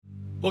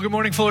Well, good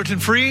morning, Fullerton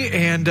Free,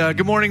 and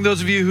good morning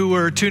those of you who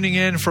are tuning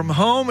in from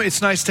home.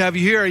 It's nice to have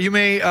you here. You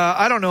may,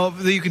 I don't know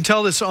if you can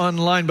tell this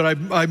online, but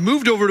I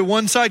moved over to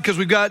one side because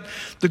we've got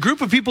the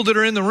group of people that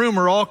are in the room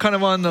are all kind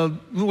of on the,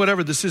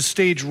 whatever, this is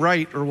stage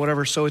right or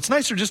whatever, so it's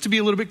nicer just to be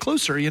a little bit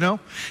closer, you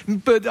know?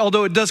 But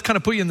although it does kind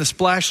of put you in the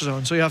splash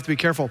zone, so you have to be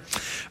careful.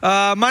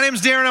 My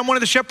name's Darin. I'm one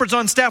of the shepherds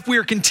on staff. We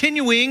are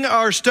continuing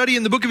our study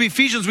in the book of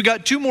Ephesians. We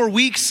got 2 more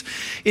weeks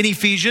in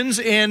Ephesians,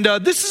 and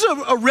this is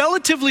a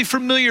relatively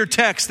familiar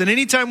text, and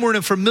anytime we're in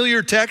a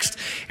familiar text,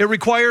 it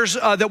requires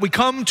that we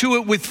come to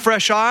it with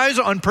fresh eyes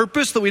on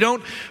purpose, that we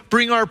don't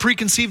bring our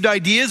preconceived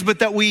ideas, but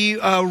that we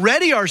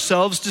ready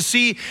ourselves to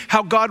see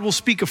how God will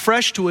speak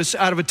afresh to us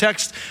out of a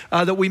text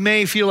that we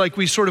may feel like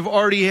we sort of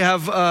already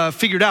have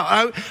figured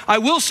out. I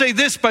will say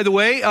this, by the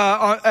way,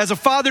 as a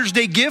Father's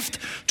Day gift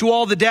to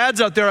all the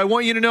dads out there, I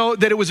want you to know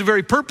that it was a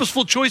very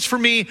purposeful choice for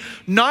me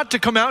not to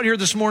come out here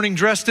this morning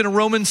dressed in a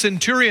Roman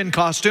centurion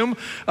costume.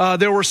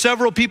 There were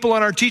several people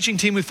on our teaching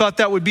team who thought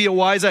that would be a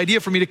wise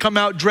idea for me to come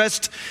out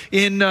dressed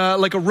in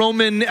like a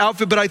Roman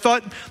outfit, but I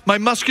thought my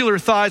muscular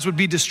thighs would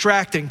be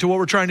distracting to what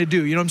we're trying to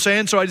do. You know what I'm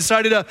saying? So I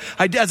decided,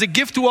 as a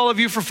gift to all of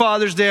you for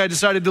Father's Day, I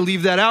decided to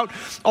leave that out.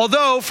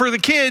 Although for the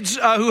kids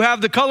who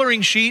have the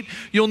coloring sheet,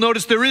 you'll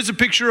notice there is a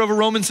picture of a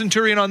Roman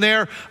centurion on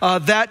there.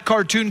 That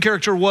cartoon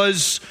character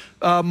was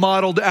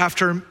modeled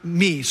after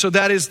me. So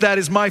that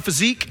is my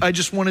physique. I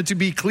just wanted to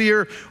be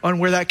clear on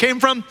where that came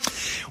from.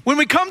 When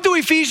we come to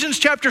Ephesians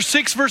chapter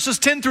 6, verses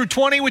 10 through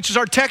 20, which is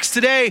our text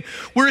today,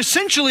 we're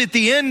essentially at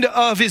the end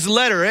of his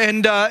letter.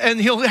 And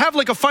he'll have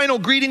like a final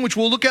greeting, which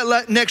we'll look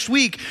at next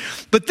week.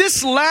 But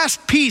this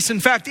last piece, in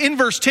fact, in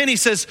verse 10, he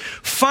says,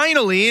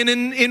 finally, and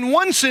in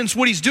one sense,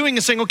 what he's doing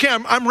is saying, okay,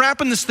 I'm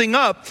wrapping this thing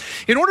up.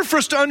 In order for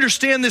us to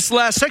understand this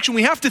last section,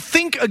 we have to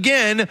think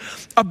again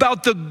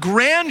about the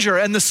grandeur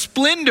and the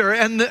splendor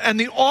and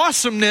the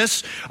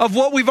awesomeness of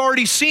what we've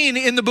already seen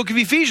in the book of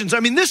Ephesians. I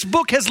mean, this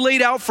book has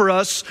laid out for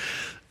us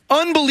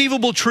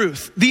unbelievable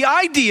truth. The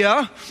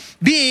idea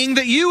being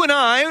that you and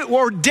I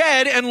were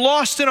dead and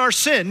lost in our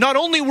sin. Not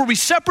only were we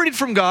separated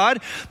from God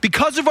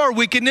because of our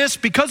wickedness,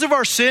 because of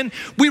our sin,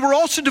 we were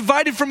also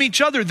divided from each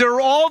other. There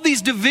are all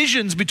these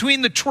divisions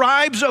between the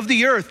tribes of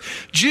the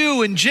earth,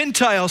 Jew and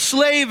Gentile,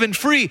 slave and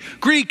free,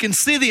 Greek and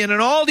Scythian,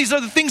 and all these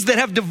other things that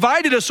have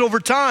divided us over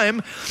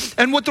time.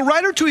 And what the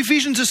writer to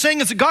Ephesians is saying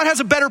is that God has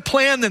a better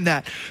plan than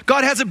that.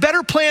 God has a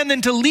better plan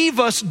than to leave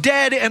us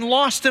dead and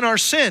lost in our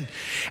sin.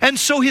 And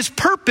so his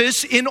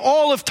purpose in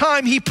all of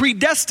time, he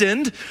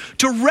predestined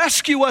to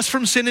rescue us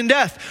from sin and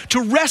death,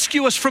 to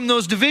rescue us from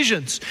those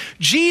divisions.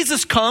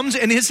 Jesus comes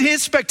and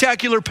his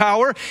spectacular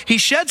power, he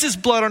sheds his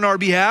blood on our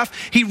behalf,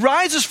 he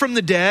rises from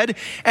the dead,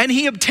 and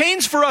he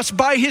obtains for us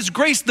by his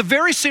grace the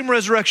very same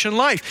resurrection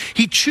life.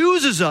 He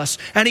chooses us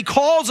and he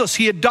calls us,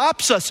 he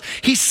adopts us,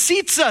 he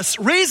seats us,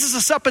 raises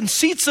us up and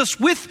seats us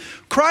with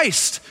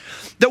Christ.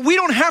 That we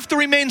don't have to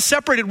remain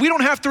separated. We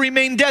don't have to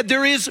remain dead.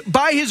 There is,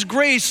 by his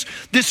grace,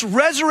 this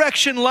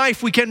resurrection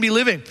life we can be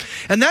living.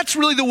 And that's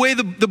really the way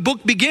the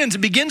book begins. It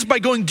begins by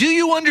going, do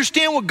you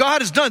understand what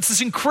God has done? It's this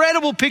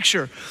incredible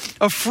picture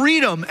of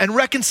freedom and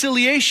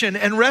reconciliation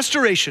and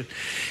restoration.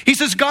 He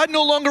says God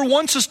no longer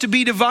wants us to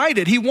be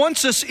divided. He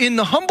wants us in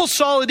the humble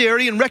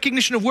solidarity and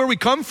recognition of where we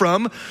come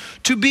from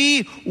to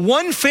be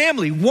one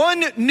family,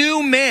 one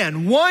new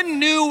man, one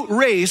new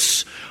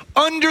race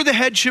under the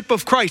headship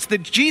of Christ,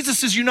 that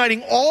Jesus is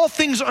uniting all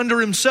things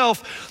under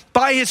himself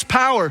by his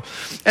power.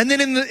 And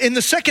then in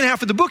the second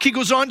half of the book, he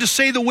goes on to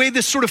say the way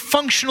this sort of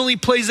functionally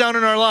plays out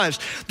in our lives.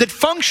 That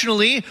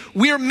functionally,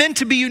 we are meant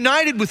to be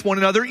united with one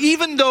another,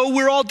 even though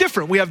we're all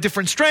different. We have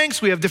different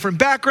strengths, we have different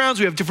backgrounds,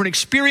 we have different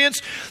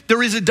experience.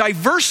 There is a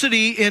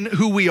diversity in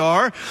who we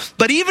are.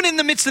 But even in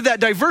the midst of that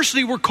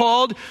diversity, we're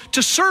called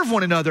to serve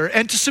one another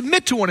and to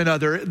submit to one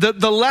another.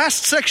 The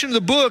last section of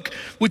the book,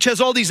 which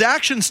has all these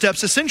action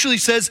steps, essentially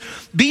says,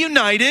 be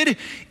united,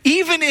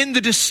 even in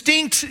the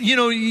distinct,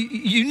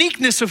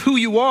 uniqueness of who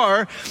you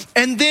are,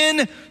 and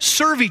then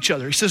serve each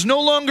other. He says,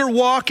 no longer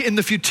walk in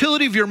the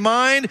futility of your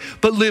mind,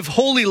 but live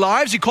holy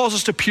lives. He calls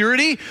us to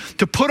purity,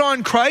 to put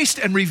on Christ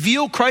and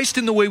reveal Christ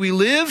in the way we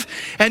live.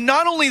 And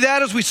not only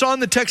that, as we saw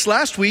in the text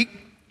last week,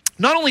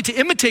 not only to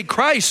imitate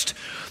Christ,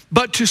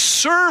 but to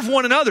serve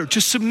one another,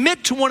 to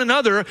submit to one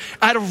another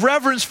out of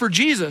reverence for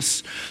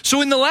Jesus.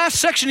 So in the last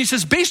section, he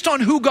says, based on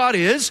who God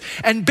is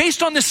and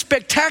based on this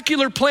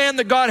spectacular plan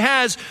that God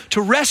has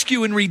to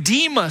rescue and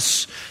redeem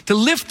us, to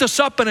lift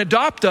us up and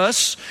adopt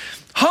us,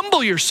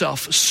 humble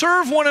yourself,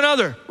 serve one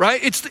another,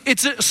 right?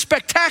 It's a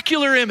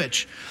spectacular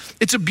image.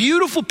 It's a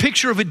beautiful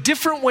picture of a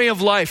different way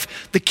of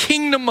life, the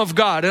kingdom of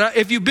God. And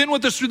if you've been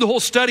with us through the whole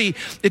study,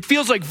 it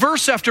feels like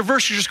verse after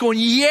verse, you're just going,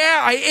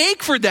 yeah, I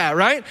ache for that,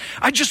 right?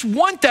 I just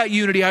want that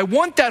unity. I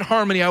want that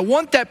harmony. I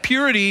want that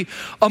purity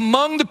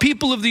among the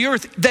people of the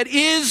earth that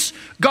is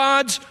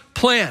God's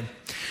plan.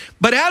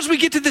 But as we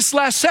get to this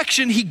last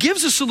section, he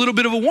gives us a little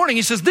bit of a warning.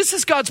 He says, this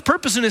is God's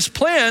purpose and his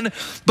plan,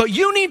 but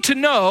you need to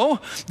know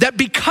that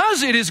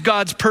because it is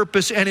God's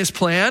purpose and his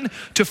plan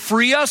to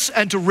free us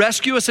and to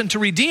rescue us and to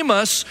redeem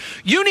us,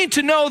 you need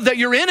to know that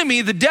your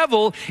enemy, the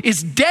devil,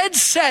 is dead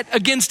set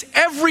against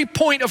every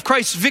point of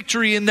Christ's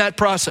victory in that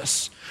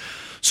process.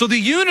 So the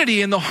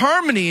unity and the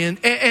harmony and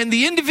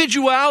the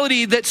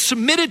individuality that's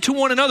submitted to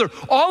one another,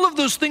 all of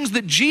those things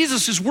that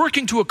Jesus is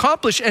working to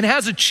accomplish and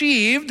has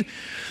achieved,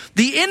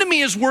 the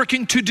enemy is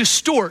working to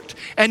distort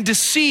and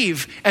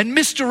deceive and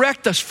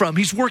misdirect us from.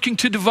 He's working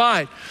to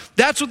divide.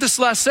 That's what this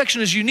last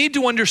section is. You need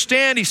to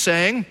understand, he's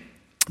saying,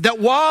 that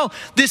while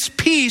this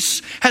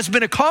peace has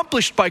been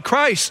accomplished by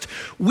Christ,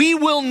 we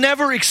will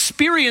never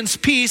experience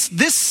peace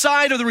this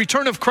side of the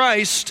return of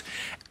Christ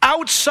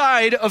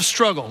outside of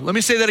struggle. Let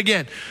me say that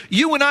again.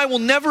 You and I will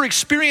never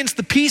experience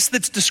the peace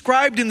that's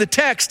described in the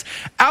text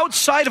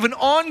outside of an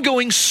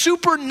ongoing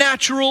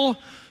supernatural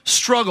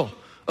struggle.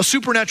 A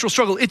supernatural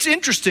struggle. It's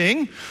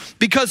interesting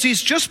because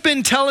he's just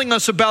been telling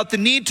us about the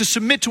need to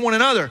submit to one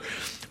another.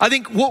 I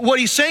think what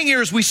he's saying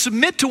here is we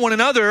submit to one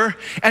another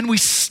and we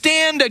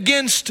stand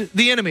against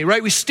the enemy,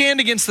 right? We stand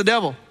against the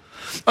devil.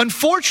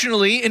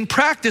 Unfortunately, in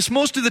practice,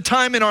 most of the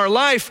time in our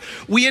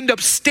life, we end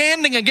up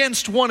standing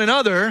against one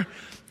another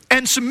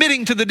and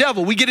submitting to the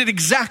devil. We get it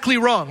exactly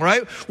wrong,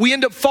 right? We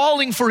end up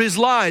falling for his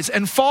lies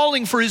and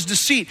falling for his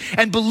deceit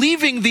and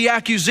believing the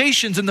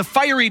accusations and the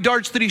fiery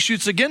darts that he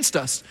shoots against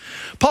us.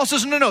 Paul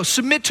says, no,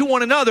 submit to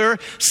one another,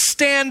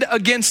 stand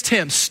against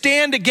him,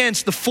 stand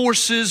against the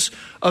forces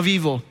of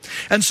evil.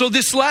 And so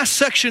this last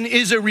section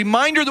is a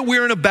reminder that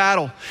we're in a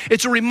battle.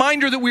 It's a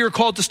reminder that we are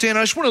called to stand.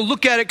 I just want to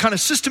look at it kind of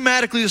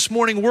systematically this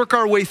morning, work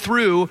our way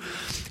through.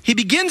 He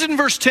begins in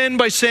verse 10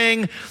 by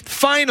saying,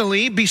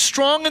 finally, be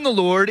strong in the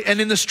Lord and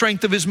in the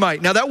strength of his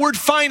might. Now that word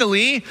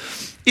finally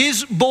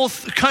is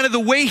both kind of the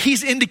way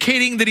he's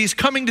indicating that he's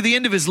coming to the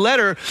end of his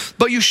letter,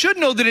 but you should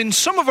know that in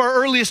some of our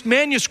earliest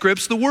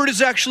manuscripts, the word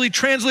is actually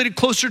translated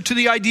closer to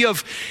the idea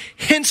of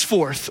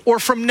henceforth or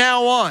from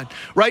now on,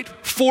 right?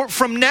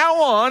 From now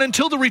on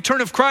until the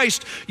return of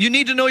Christ, you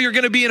need to know you're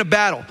going to be in a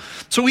battle.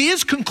 So he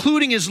is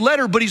concluding his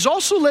letter, but he's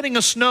also letting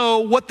us know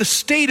what the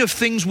state of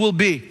things will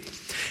be.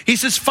 He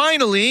says,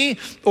 finally,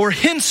 or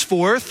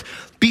henceforth,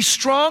 be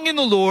strong in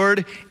the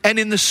Lord and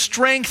in the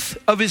strength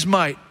of his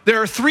might.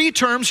 There are three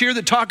terms here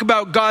that talk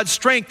about God's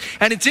strength.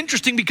 And it's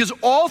interesting because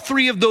all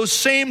three of those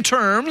same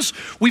terms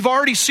we've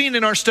already seen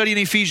in our study in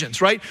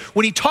Ephesians, right?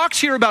 When he talks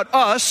here about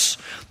us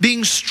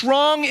being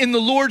strong in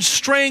the Lord's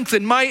strength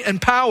and might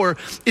and power,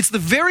 it's the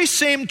very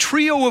same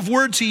trio of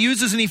words he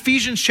uses in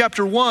Ephesians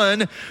chapter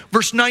 1,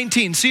 verse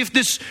 19. See if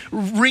this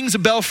rings a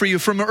bell for you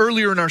from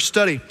earlier in our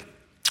study.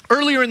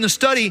 Earlier in the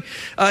study,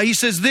 he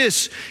says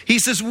this. He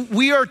says,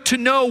 we are to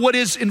know what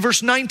is, in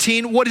verse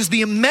 19, what is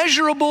the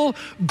immeasurable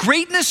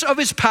greatness of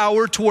his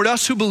power toward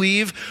us who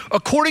believe,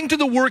 according to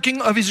the working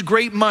of his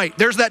great might.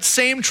 There's that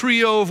same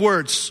trio of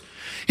words.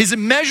 His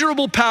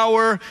immeasurable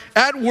power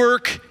at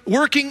work,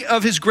 working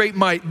of his great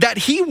might, that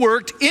he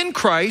worked in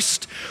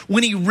Christ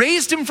when he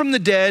raised him from the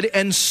dead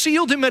and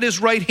sealed him at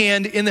his right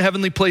hand in the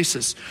heavenly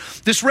places.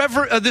 This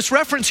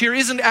reference here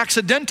isn't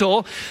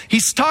accidental.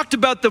 He's talked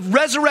about the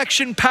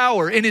resurrection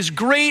power in his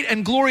great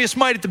and glorious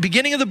might at the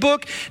beginning of the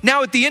book.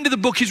 Now at the end of the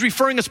book, he's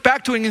referring us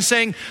back to it and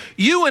saying,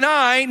 you and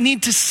I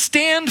need to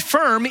stand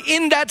firm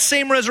in that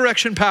same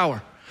resurrection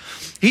power.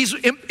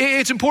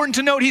 It's important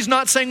to note he's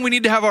not saying we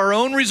need to have our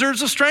own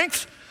reserves of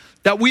strength,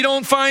 that we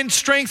don't find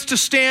strength to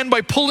stand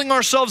by pulling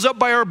ourselves up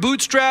by our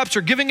bootstraps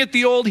or giving it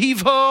the old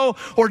heave-ho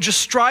or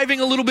just striving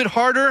a little bit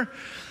harder.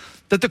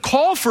 That the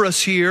call for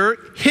us here,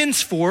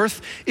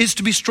 henceforth, is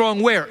to be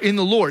strong where? In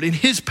the Lord, in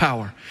his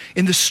power,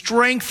 in the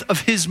strength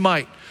of his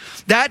might.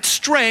 That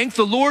strength,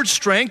 the Lord's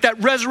strength,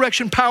 that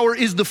resurrection power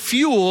is the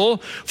fuel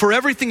for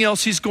everything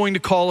else he's going to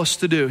call us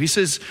to do. He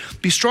says,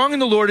 be strong in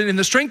the Lord and in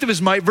the strength of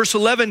his might. Verse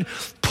 11,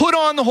 put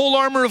on the whole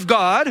armor of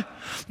God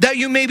that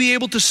you may be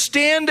able to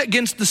stand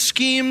against the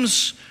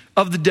schemes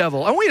of the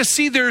devil. I want you to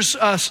see there's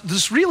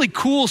this really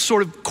cool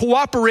sort of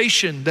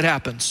cooperation that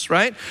happens,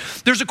 right?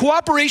 There's a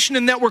cooperation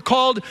in that we're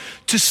called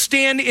to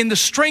stand in the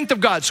strength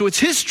of God. So it's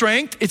his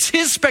strength, it's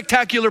his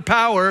spectacular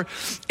power,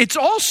 it's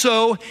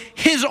also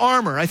his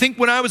armor. I think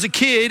when I was a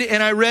kid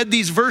and I read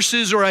these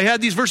verses or I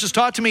had these verses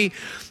taught to me,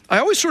 I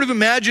always sort of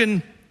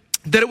imagine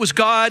that it was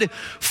God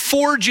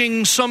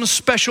forging some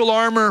special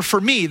armor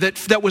for me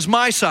that was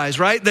my size,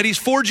 right? That he's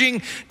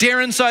forging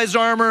Darin-sized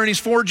armor and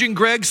he's forging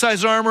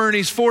Greg-sized armor and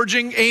he's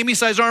forging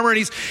Amy-sized armor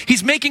and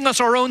he's making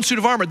us our own suit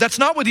of armor. That's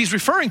not what he's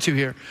referring to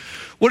here.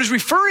 What he's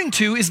referring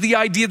to is the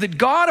idea that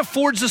God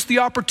affords us the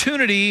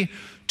opportunity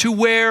to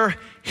wear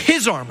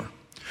his armor.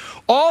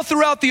 All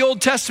throughout the Old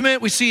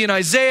Testament, we see in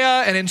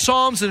Isaiah and in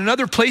Psalms and in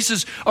other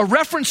places a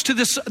reference to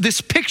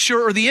this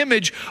picture or the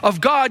image of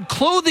God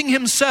clothing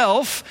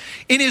himself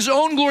in his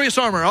own glorious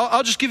armor.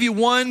 I'll just give you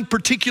one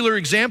particular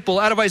example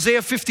out of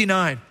Isaiah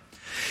 59.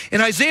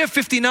 In Isaiah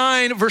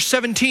 59, verse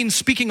 17,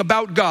 speaking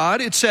about God,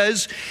 it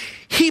says,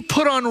 he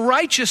put on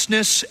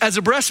righteousness as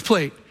a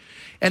breastplate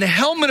and a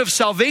helmet of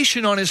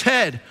salvation on his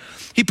head.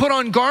 He put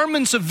on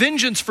garments of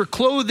vengeance for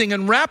clothing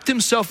and wrapped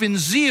himself in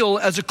zeal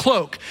as a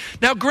cloak.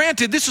 Now,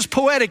 granted, this is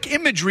poetic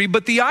imagery,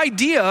 but the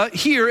idea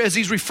here, as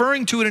he's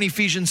referring to it in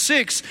Ephesians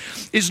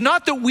 6, is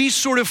not that we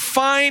sort of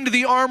find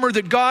the armor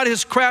that God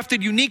has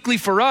crafted uniquely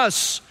for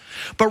us,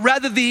 but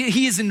rather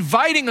he is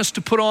inviting us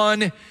to put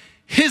on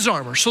his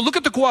armor. So look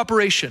at the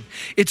cooperation.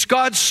 It's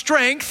God's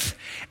strength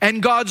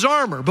and God's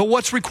armor. But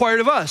what's required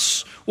of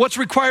us? What's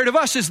required of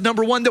us is,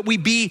 number one, that we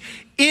be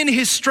in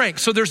his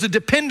strength. So there's a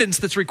dependence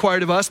that's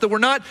required of us, that we're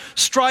not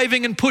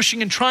striving and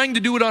pushing and trying to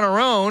do it on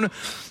our own.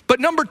 But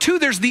number two,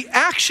 there's the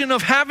action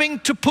of having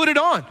to put it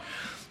on.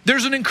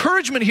 There's an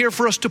encouragement here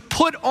for us to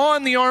put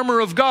on the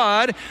armor of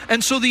God.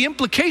 And so the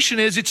implication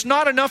is it's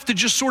not enough to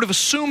just sort of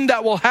assume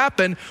that will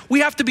happen. We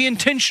have to be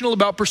intentional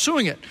about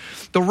pursuing it.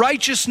 The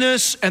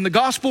righteousness and the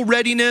gospel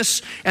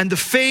readiness and the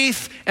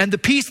faith and the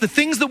peace, the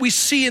things that we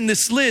see in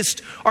this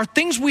list are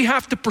things we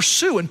have to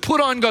pursue and put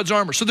on God's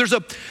armor. So there's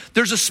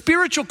a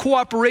spiritual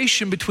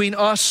cooperation between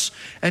us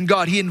and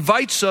God. He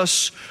invites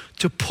us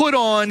to put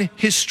on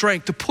his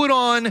strength, to put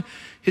on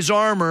his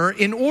armor,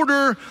 in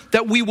order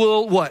that we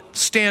will, what?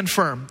 Stand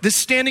firm. This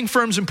standing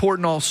firm is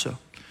important also.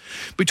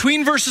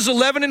 Between verses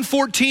 11 and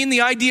 14,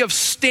 the idea of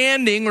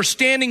standing or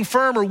standing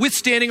firm or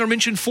withstanding are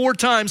mentioned 4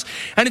 times.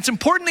 And it's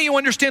important that you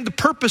understand the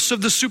purpose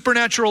of the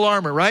supernatural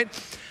armor, right?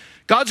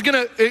 God's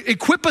going to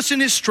equip us in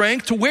his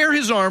strength to wear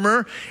his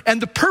armor.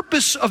 And the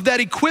purpose of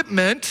that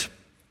equipment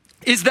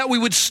is that we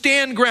would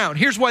stand ground.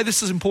 Here's why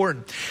this is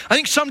important. I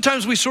think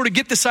sometimes we sort of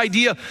get this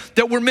idea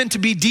that we're meant to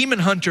be demon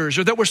hunters,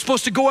 or that we're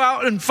supposed to go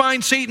out and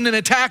find Satan and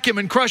attack him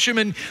and crush him,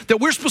 and that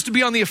we're supposed to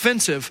be on the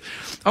offensive.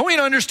 I want you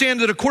to understand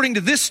that according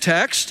to this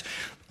text,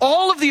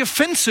 all of the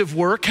offensive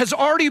work has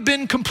already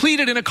been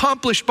completed and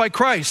accomplished by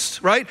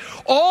Christ, right?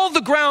 All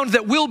the ground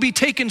that will be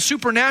taken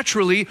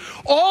supernaturally,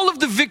 all of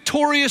the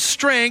victorious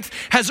strength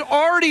has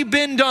already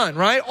been done,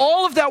 right?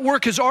 All of that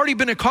work has already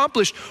been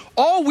accomplished.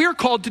 All we're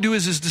called to do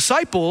as his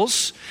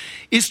disciples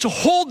is to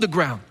hold the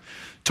ground.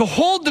 To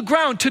hold the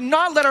ground, to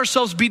not let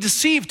ourselves be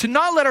deceived, to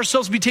not let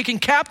ourselves be taken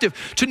captive,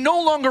 to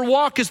no longer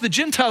walk as the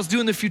Gentiles do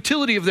in the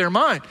futility of their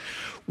mind.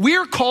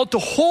 We're called to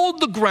hold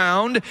the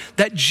ground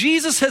that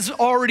Jesus has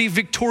already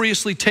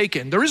victoriously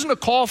taken. There isn't a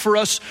call for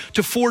us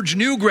to forge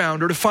new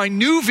ground or to find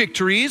new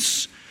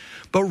victories,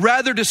 but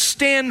rather to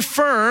stand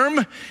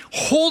firm,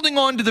 holding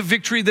on to the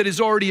victory that is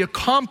already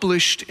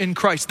accomplished in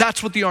Christ.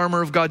 That's what the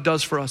armor of God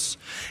does for us.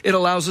 It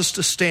allows us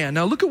to stand.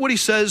 Now look at what he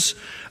says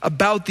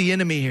about the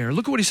enemy here.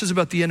 Look at what he says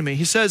about the enemy.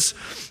 He says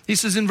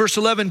in verse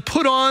 11,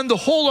 put on the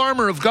whole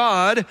armor of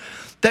God,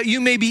 that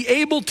you may be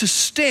able to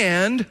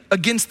stand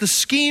against the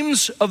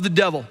schemes of the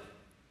devil.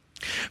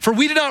 For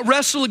we do not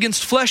wrestle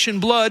against flesh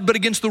and blood, but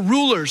against the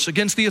rulers,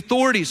 against the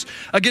authorities,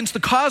 against the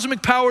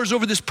cosmic powers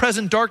over this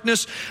present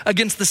darkness,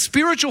 against the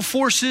spiritual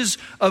forces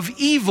of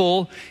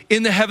evil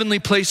in the heavenly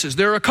places.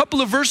 There are a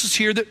couple of verses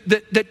here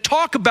that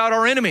talk about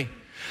our enemy,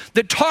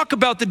 that talk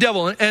about the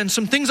devil. And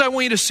some things I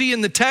want you to see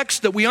in the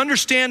text that we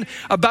understand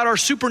about our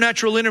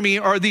supernatural enemy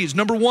are these.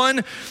 Number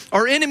one,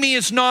 our enemy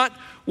is not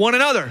one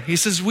another. He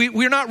says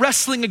we're not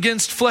wrestling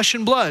against flesh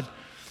and blood.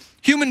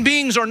 Human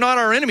beings are not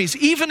our enemies.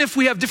 Even if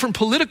we have different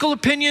political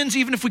opinions,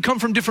 even if we come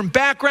from different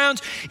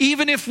backgrounds,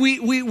 even if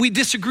we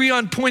disagree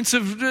on points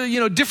of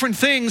different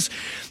things,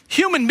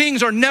 human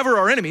beings are never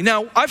our enemy.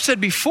 Now, I've said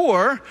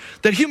before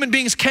that human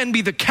beings can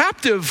be the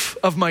captive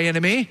of my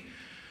enemy,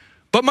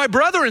 but my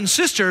brother and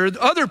sister,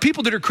 other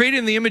people that are created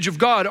in the image of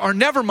God, are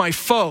never my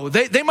foe.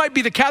 They might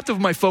be the captive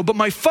of my foe, but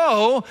my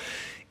foe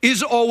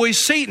is always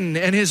Satan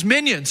and his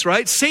minions,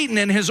 right? Satan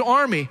and his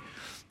army.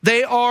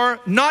 They are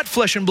not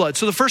flesh and blood.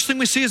 So the first thing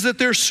we see is that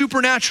they're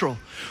supernatural.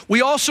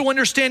 We also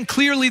understand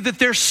clearly that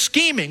they're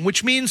scheming,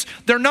 which means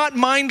they're not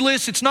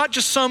mindless. It's not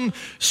just some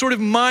sort of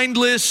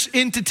mindless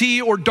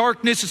entity or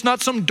darkness. It's not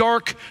some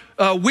dark,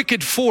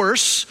 wicked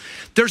force.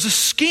 There's a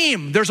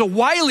scheme. There's a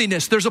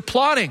wiliness. There's a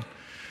plotting.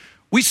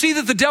 We see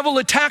that the devil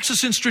attacks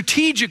us in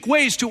strategic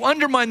ways to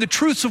undermine the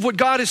truths of what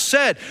God has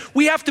said.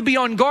 We have to be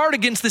on guard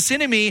against this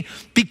enemy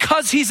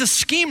because he's a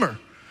schemer.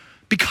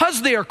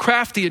 Because they are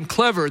crafty and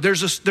clever,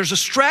 there's a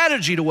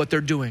strategy to what they're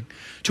doing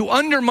to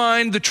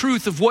undermine the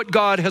truth of what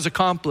God has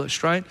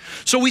accomplished, right?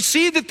 So we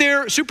see that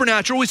they're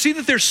supernatural. We see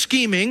that they're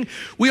scheming.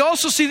 We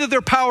also see that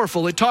they're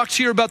powerful. It talks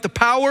here about the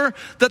power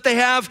that they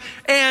have,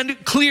 and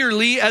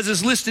clearly, as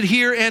is listed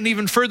here and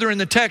even further in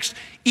the text,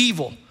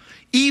 evil.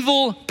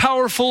 Evil,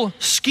 powerful,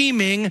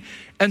 scheming,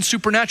 and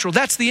supernatural.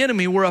 That's the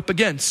enemy we're up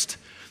against.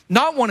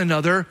 Not one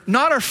another,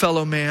 not our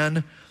fellow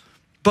man,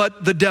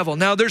 but the devil.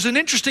 Now, there's an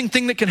interesting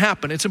thing that can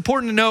happen. It's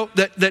important to note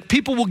that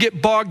people will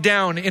get bogged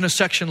down in a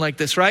section like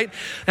this, right?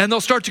 And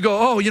they'll start to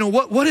go,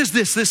 what is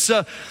this?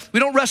 We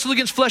don't wrestle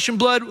against flesh and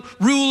blood,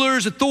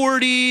 rulers,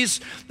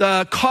 authorities,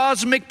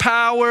 cosmic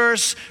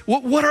powers.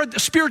 What are the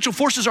spiritual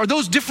forces? Are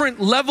those different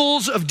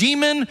levels of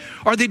demon?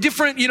 Are they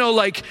different,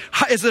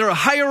 is there a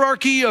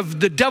hierarchy of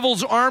the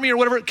devil's army or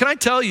whatever? Can I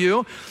tell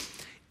you,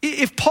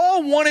 if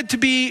Paul wanted to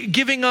be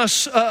giving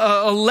us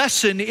a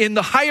lesson in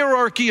the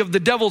hierarchy of the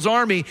devil's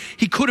army,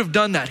 he could have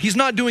done that. He's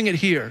not doing it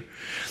here.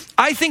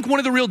 I think one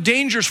of the real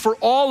dangers for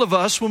all of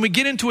us when we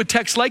get into a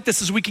text like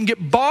this is we can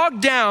get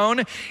bogged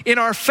down in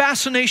our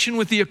fascination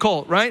with the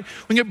occult, right?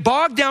 We can get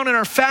bogged down in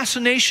our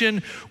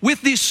fascination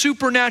with these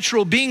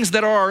supernatural beings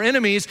that are our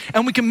enemies,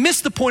 and we can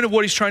miss the point of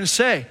what he's trying to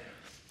say.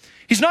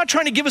 He's not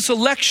trying to give us a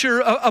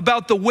lecture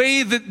about the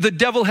way that the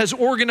devil has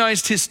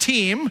organized his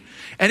team.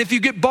 And if you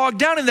get bogged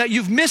down in that,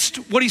 you've missed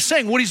what he's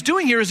saying. What he's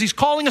doing here is he's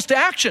calling us to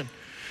action.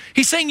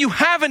 He's saying you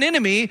have an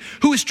enemy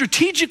who is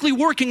strategically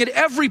working at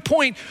every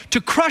point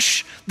to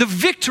crush the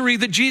victory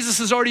that Jesus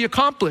has already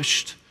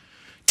accomplished.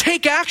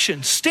 Take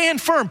action,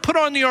 stand firm, put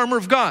on the armor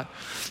of God.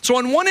 So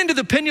on one end of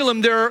the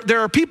pendulum, there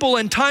are people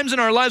and times in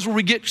our lives where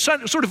we get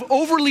sort of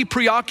overly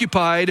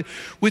preoccupied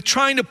with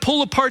trying to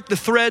pull apart the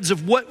threads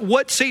of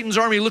what Satan's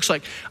army looks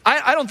like.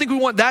 I don't think we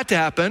want that to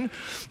happen.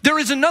 There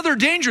is another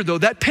danger though.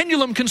 That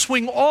pendulum can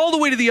swing all the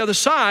way to the other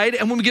side.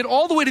 And when we get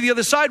all the way to the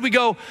other side, we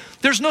go,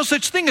 there's no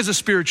such thing as a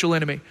spiritual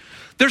enemy.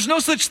 There's no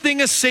such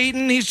thing as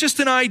Satan. He's just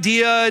an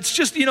idea. It's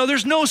just,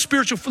 there's no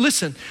spiritual.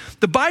 Listen,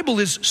 the Bible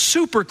is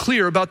super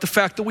clear about the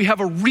fact that we have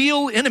a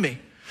real enemy.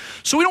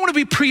 So we don't want to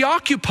be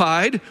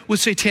preoccupied with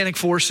satanic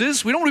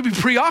forces. We don't want to be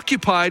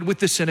preoccupied with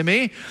this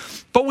enemy,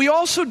 but we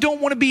also don't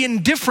want to be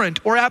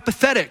indifferent or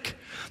apathetic.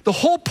 The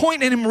whole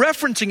point in him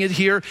referencing it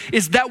here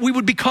is that we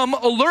would become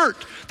alert,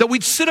 that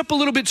we'd sit up a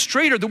little bit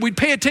straighter, that we'd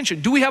pay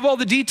attention. Do we have all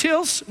the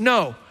details?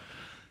 No.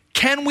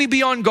 Can we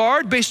be on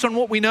guard based on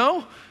what we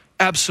know?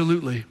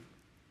 Absolutely.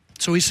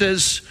 So he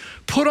says,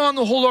 put on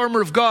the whole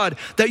armor of God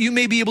that you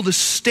may be able to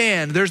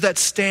stand. There's that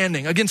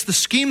standing against the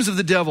schemes of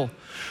the devil.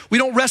 We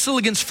don't wrestle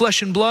against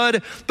flesh and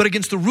blood, but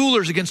against the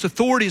rulers, against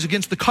authorities,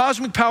 against the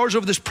cosmic powers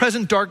over this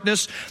present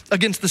darkness,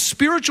 against the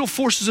spiritual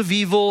forces of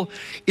evil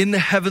in the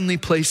heavenly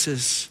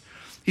places.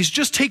 He's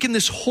just taken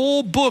this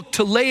whole book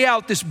to lay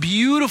out this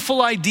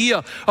beautiful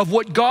idea of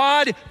what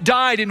God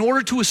died in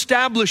order to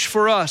establish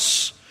for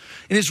us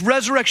in his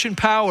resurrection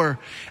power.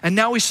 And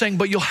now he's saying,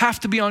 but you'll have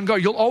to be on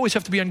guard. You'll always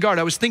have to be on guard.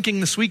 I was thinking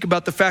this week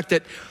about the fact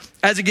that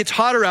as it gets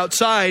hotter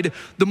outside,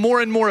 the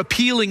more and more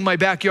appealing my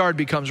backyard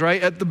becomes,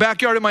 right? At the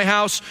backyard of my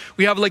house,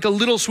 we have like a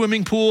little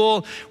swimming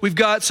pool. We've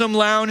got some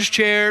lounge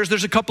chairs.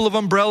 There's a couple of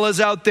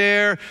umbrellas out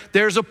there.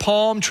 There's a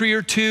palm tree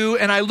or two.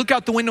 And I look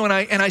out the window and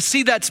I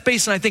see that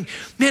space and I think,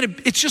 man,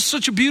 it's just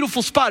such a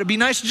beautiful spot. It'd be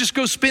nice to just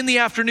go spend the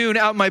afternoon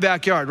out in my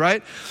backyard,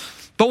 right?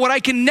 But what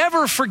I can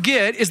never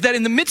forget is that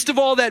in the midst of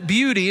all that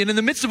beauty and in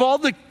the midst of all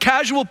the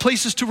casual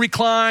places to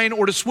recline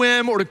or to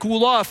swim or to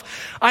cool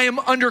off, I am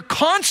under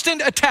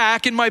constant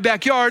attack in my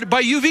backyard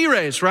by UV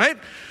rays, right?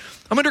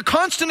 I'm under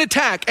constant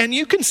attack. And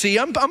you can see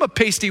I'm a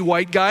pasty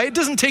white guy. It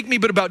doesn't take me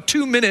but about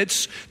 2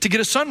 minutes to get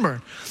a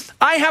sunburn.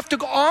 I have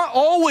to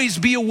always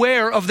be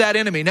aware of that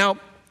enemy. Now,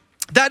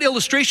 that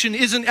illustration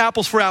isn't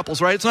apples for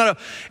apples, right?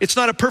 It's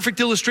not a perfect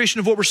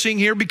illustration of what we're seeing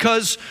here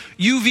because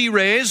UV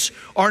rays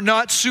are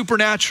not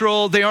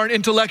supernatural. They aren't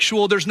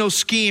intellectual. There's no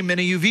scheme in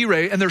a UV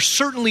ray, and there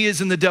certainly is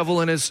in the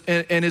devil and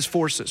his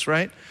forces,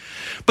 right?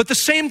 But the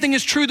same thing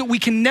is true that we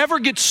can never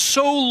get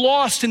so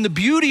lost in the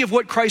beauty of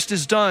what Christ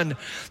has done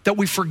that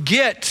we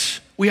forget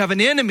we have an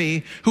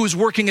enemy who is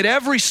working at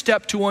every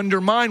step to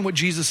undermine what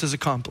Jesus has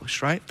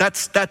accomplished, right?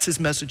 That's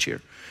his message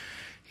here.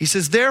 He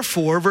says,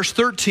 therefore, verse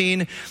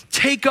 13,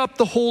 take up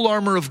the whole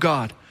armor of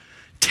God.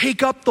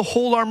 Take up the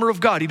whole armor of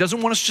God. He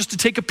doesn't want us just to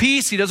take a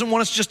piece. He doesn't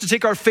want us just to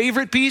take our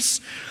favorite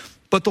piece,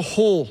 but the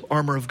whole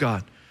armor of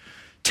God.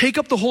 Take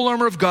up the whole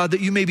armor of God that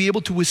you may be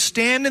able to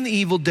withstand in the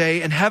evil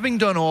day and having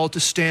done all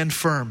to stand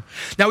firm.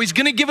 Now he's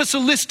going to give us a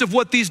list of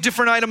what these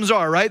different items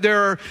are, right?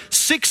 There are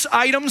 6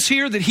 items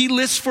here that he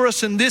lists for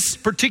us in this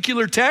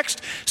particular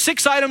text.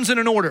 6 items in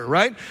an order,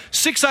 right?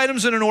 6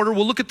 items in an order.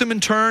 We'll look at them in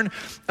turn.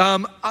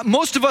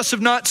 Most of us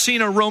have not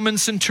seen a Roman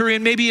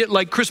centurion, maybe at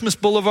like Christmas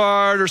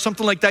Boulevard or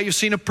something like that. You've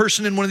seen a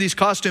person in one of these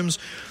costumes.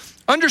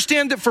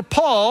 Understand that for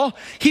Paul,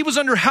 he was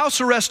under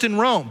house arrest in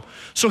Rome.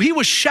 So he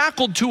was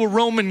shackled to a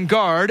Roman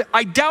guard.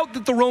 I doubt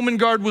that the Roman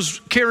guard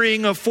was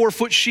carrying a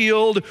 4-foot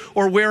shield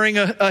or wearing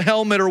a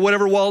helmet or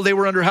whatever while they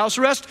were under house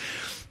arrest.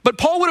 But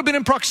Paul would have been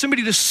in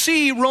proximity to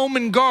see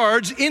Roman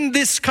guards in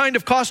this kind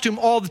of costume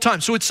all the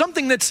time. So it's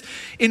something that's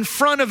in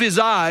front of his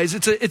eyes.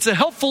 It's a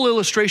helpful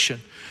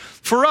illustration.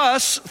 For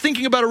us,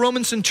 thinking about a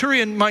Roman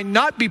centurion might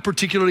not be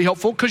particularly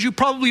helpful because you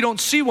probably don't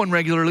see one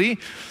regularly.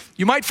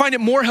 You might find it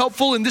more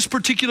helpful in this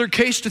particular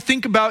case to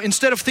think about,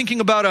 instead of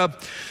thinking about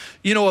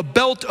a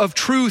belt of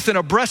truth and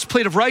a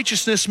breastplate of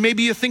righteousness,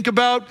 maybe you think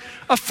about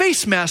a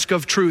face mask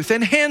of truth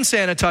and hand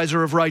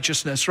sanitizer of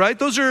righteousness, right?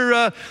 Those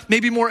are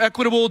maybe more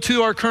equitable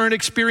to our current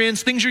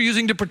experience, things you're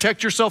using to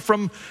protect yourself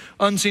from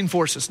unseen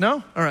forces.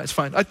 No? All right, it's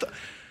fine.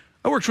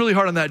 I worked really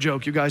hard on that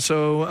joke, you guys,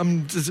 so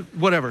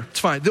whatever, it's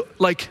fine.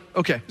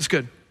 Okay, it's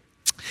good.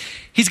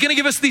 He's going to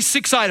give us these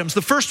 6 items.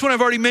 The first one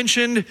I've already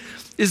mentioned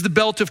is the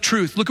belt of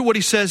truth. Look at what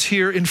he says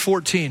here in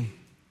 14.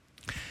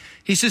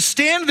 He says,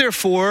 stand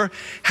therefore,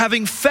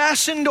 having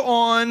fastened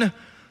on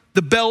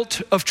the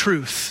belt of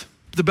truth.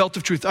 The belt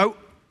of truth.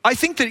 I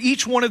think that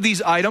each one of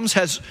these items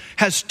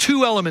has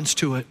two elements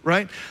to it,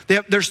 right?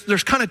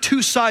 There's kind of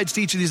two sides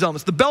to each of these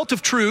elements. The belt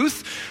of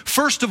truth,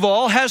 first of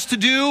all, has to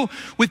do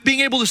with being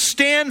able to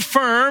stand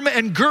firm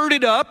and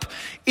girded up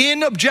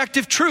in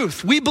objective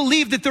truth. We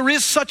believe that there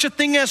is such a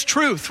thing as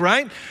truth,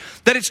 right?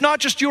 That it's not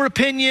just your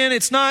opinion.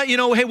 It's not,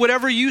 hey,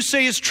 whatever you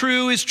say is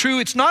true is true.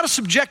 It's not a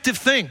subjective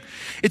thing.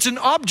 It's an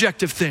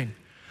objective thing.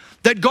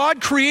 That God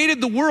created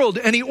the world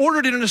and he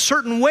ordered it in a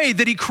certain way,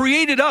 that he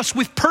created us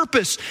with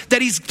purpose, that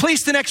he's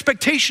placed an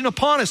expectation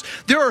upon us.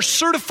 There are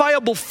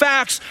certifiable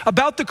facts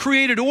about the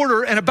created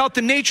order and about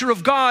the nature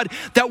of God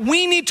that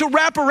we need to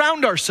wrap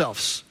around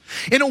ourselves.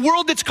 In a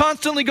world that's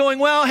constantly going,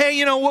 well, hey,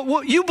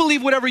 you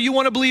believe whatever you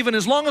want to believe, and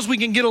as long as we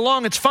can get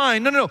along, it's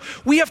fine. No.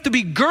 We have to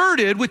be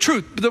girded with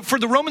truth. For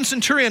the Roman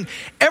centurion,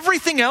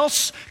 everything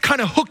else kind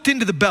of hooked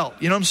into the belt.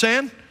 You know what I'm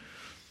saying?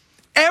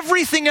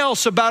 Everything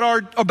else about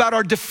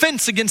our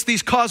defense against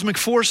these cosmic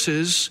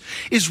forces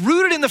is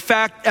rooted in the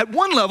fact, at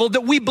one level,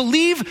 that we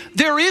believe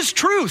there is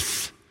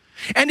truth.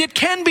 And it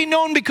can be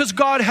known because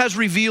God has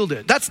revealed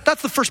it. That's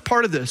the first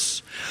part of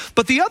this.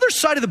 But the other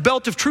side of the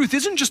belt of truth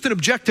isn't just an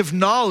objective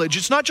knowledge.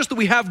 It's not just that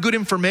we have good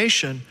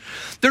information.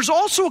 There's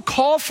also a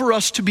call for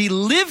us to be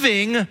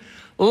living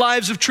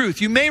lives of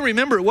truth. You may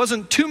remember, it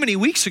wasn't too many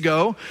weeks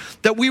ago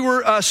that we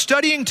were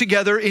studying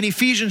together in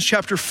Ephesians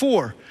chapter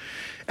 4.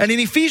 And in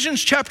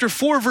Ephesians chapter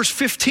 4, verse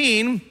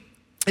 15,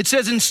 it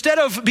says, instead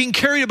of being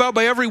carried about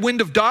by every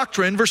wind of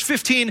doctrine, verse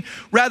 15,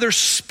 rather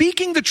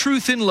speaking the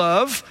truth in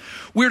love,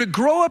 we're to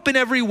grow up in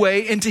every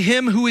way into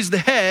him who is the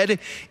head,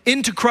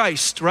 into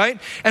Christ, right?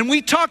 And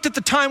we talked at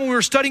the time when we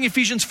were studying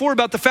Ephesians 4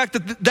 about the fact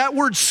that that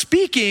word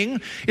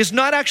speaking is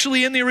not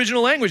actually in the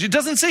original language. It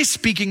doesn't say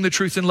speaking the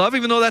truth in love,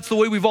 even though that's the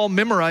way we've all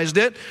memorized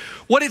it.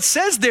 What it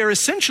says there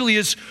essentially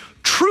is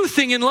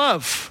truthing in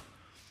love.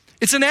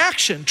 It's an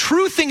action.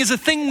 Truthing is a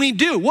thing we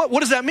do. What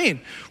does that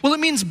mean? Well,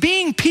 it means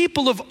being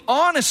people of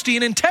honesty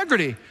and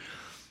integrity.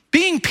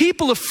 Being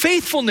people of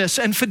faithfulness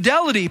and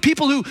fidelity.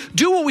 People who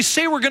do what we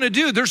say we're going to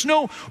do. There's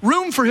no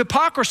room for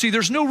hypocrisy.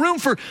 There's no room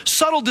for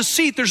subtle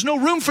deceit. There's no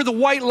room for the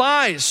white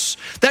lies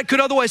that could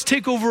otherwise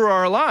take over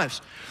our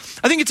lives.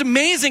 I think it's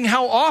amazing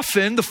how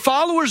often the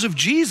followers of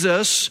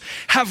Jesus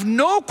have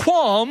no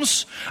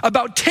qualms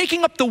about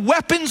taking up the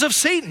weapons of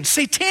Satan.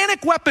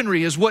 Satanic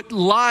weaponry is what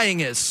lying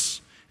is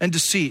and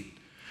deceit.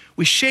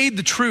 We shade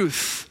the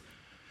truth.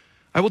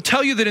 I will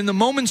tell you that in the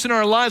moments in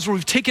our lives where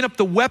we've taken up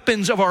the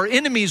weapons of our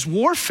enemy's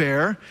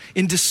warfare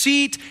in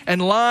deceit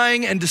and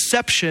lying and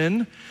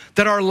deception,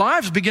 that our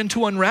lives begin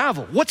to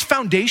unravel. What's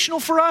foundational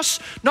for us?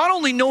 Not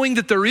only knowing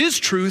that there is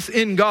truth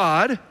in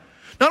God,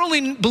 not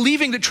only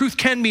believing that truth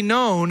can be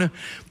known,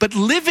 but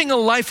living a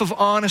life of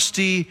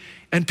honesty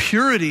and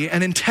purity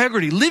and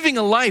integrity. Living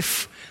a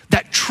life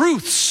that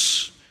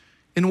truths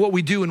in what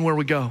we do and where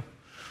we go.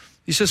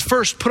 He says,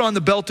 first, put on the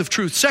belt of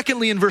truth.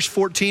 Secondly, in verse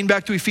 14,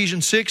 back to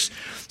Ephesians 6,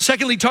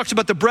 secondly, he talks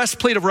about the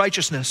breastplate of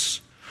righteousness.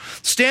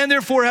 Stand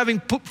therefore, having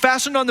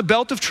fastened on the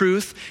belt of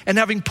truth and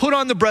having put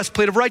on the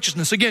breastplate of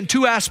righteousness. Again,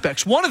 two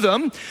aspects. One of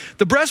them,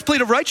 the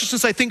breastplate of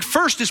righteousness, I think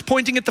first is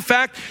pointing at the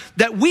fact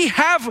that we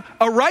have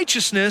a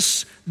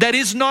righteousness that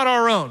is not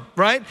our own,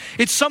 right?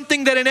 It's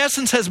something that in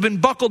essence has been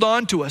buckled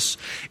onto us.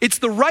 It's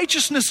the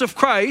righteousness of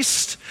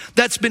Christ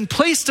that's been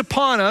placed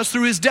upon us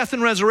through his death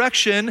and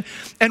resurrection,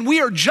 and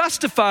we are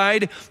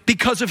justified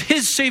because of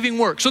his saving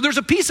work. So there's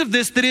a piece of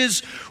this that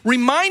is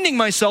reminding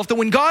myself that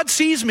when God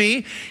sees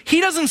me, he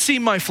doesn't see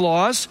my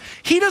flaws.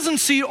 He doesn't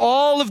see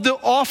all of the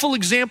awful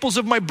examples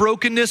of my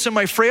brokenness and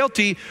my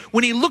frailty.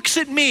 When he looks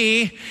at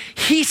me,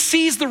 he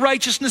sees the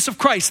righteousness of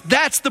Christ.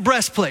 That's the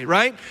breastplate,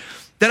 right?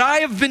 That I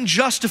have been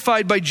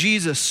justified by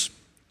Jesus.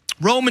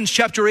 Romans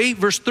chapter 8,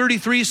 verse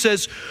 33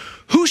 says,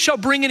 who shall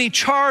bring any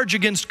charge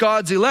against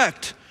God's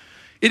elect?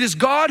 It is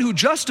God who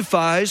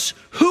justifies.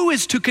 Who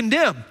is to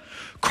condemn?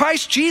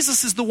 Christ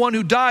Jesus is the one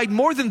who died,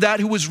 more than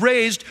that, who was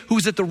raised, who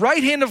is at the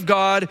right hand of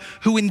God,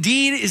 who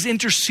indeed is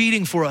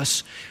interceding for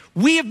us.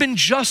 We have been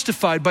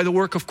justified by the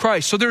work of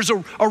Christ. So there's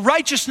a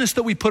righteousness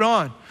that we put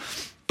on.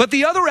 But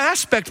the other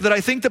aspect that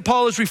I think that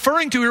Paul is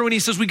referring to here when he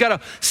says we got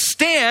to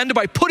stand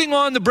by putting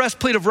on the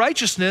breastplate of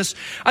righteousness,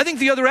 I think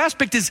the other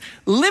aspect is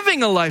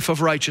living a life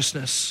of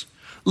righteousness.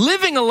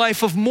 Living a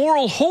life of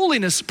moral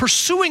holiness,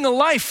 pursuing a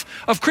life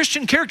of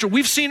Christian character.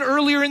 We've seen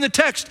earlier in the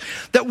text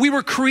that we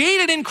were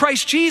created in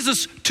Christ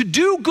Jesus to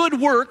do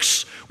good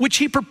works, which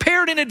he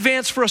prepared in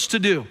advance for us to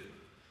do.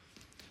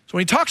 So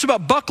when he talks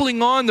about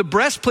buckling on the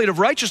breastplate of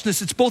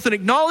righteousness, it's both an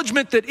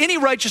acknowledgement that any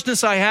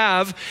righteousness I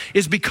have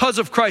is because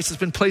of Christ. It's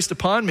been placed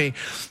upon me.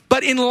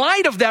 But in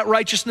light of that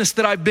righteousness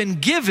that I've been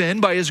given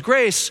by his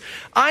grace,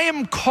 I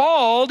am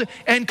called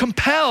and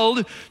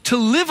compelled to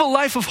live a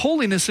life of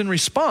holiness in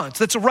response.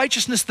 That's a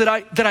righteousness that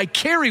I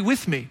carry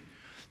with me.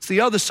 It's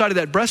the other side of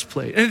that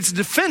breastplate. And it's a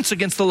defense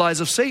against the lies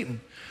of Satan.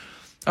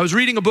 I was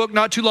reading a book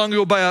not too long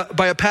ago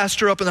by a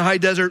pastor up in the high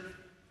desert.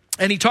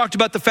 And he talked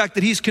about the fact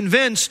that he's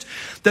convinced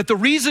that the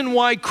reason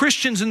why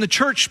Christians in the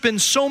church spend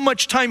so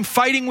much time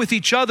fighting with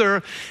each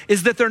other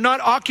is that they're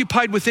not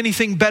occupied with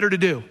anything better to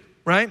do,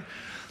 right?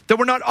 that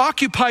we're not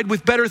occupied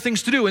with better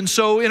things to do. And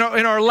so in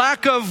our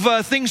lack of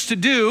things to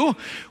do,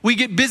 we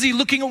get busy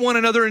looking at one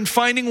another and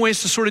finding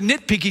ways to sort of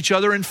nitpick each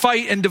other and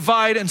fight and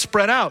divide and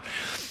spread out.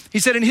 He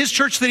said in his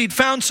church that he'd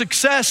found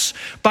success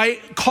by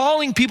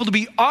calling people to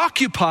be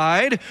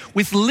occupied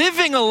with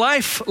living a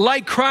life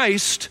like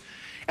Christ.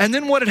 And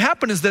then what had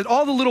happened is that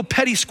all the little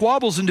petty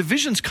squabbles and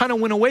divisions kind of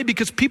went away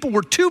because people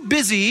were too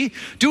busy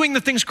doing the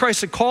things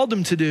Christ had called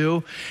them to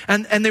do.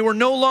 And they were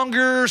no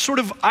longer sort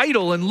of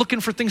idle and looking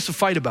for things to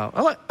fight about.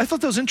 I thought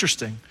that was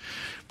interesting.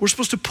 We're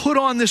supposed to put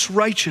on this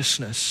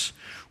righteousness.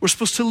 We're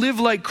supposed to live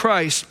like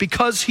Christ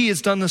because he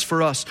has done this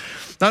for us.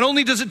 Not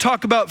only does it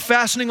talk about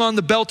fastening on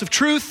the belt of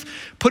truth,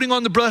 putting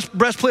on the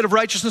breastplate of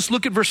righteousness.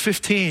 Look at verse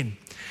 15.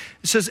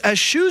 It says, as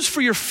shoes for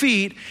your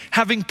feet,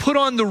 having put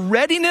on the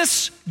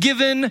readiness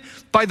given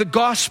by the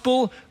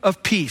gospel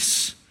of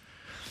peace.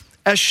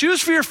 As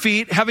shoes for your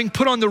feet, having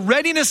put on the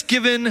readiness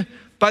given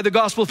by the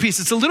gospel of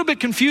peace. It's a little bit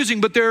confusing,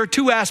 but there are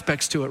two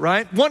aspects to it,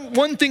 right?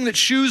 One thing that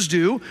shoes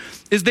do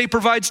is they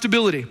provide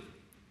stability.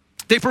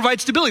 They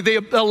provide stability.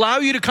 They allow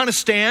you to kind of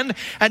stand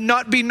and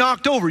not be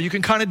knocked over. You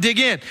can kind of dig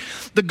in.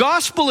 The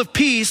gospel of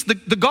peace,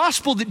 the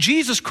gospel that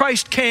Jesus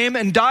Christ came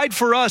and died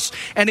for us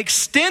and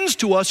extends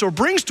to us or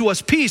brings to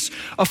us peace,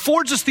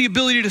 affords us the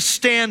ability to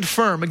stand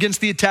firm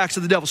against the attacks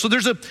of the devil. So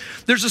there's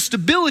a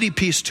stability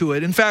piece to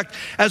it. In fact,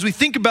 as we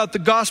think about the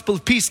gospel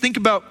of peace, think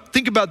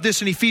about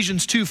this in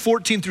Ephesians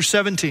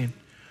 2:14-17.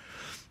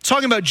 It's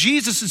talking about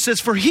Jesus. It says,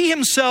 for he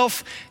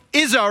himself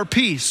is our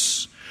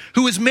peace,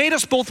 who has made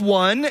us both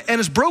one and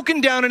has broken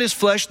down in his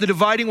flesh the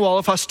dividing wall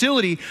of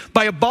hostility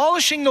by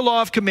abolishing the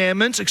law of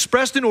commandments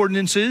expressed in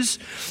ordinances,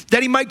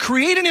 that he might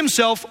create in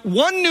himself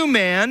one new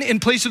man in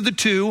place of the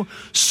two,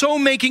 so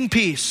making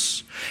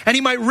peace. And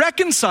he might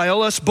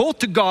reconcile us both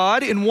to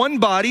God in one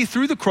body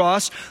through the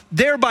cross,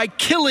 thereby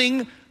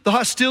killing the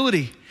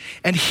hostility.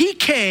 And he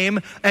came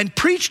and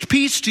preached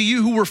peace to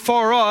you who were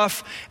far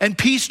off and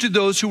peace to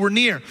those who were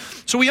near.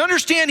 So we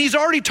understand he's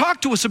already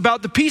talked to us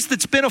about the peace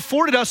that's been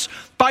afforded us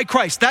by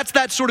Christ. That's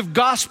that sort of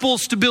gospel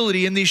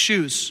stability in these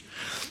shoes.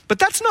 But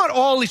that's not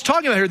all he's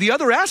talking about here. The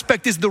other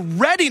aspect is the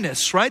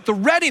readiness, right? The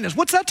readiness.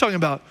 What's that talking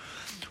about?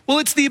 Well,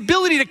 it's the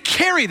ability to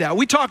carry that.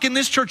 We talk in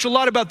this church a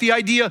lot about the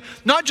idea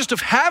not just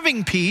of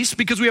having peace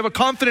because we have a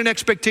confident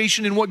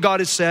expectation in what God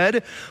has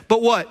said,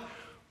 but what?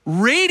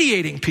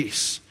 Radiating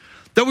peace.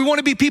 That we want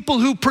to be people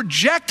who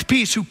project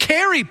peace, who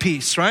carry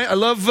peace, right? I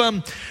love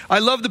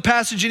the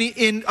passage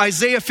in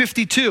Isaiah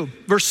 52,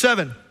 verse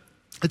 7.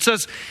 It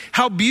says,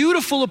 how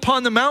beautiful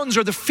upon the mountains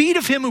are the feet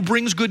of him who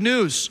brings good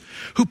news,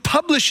 who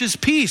publishes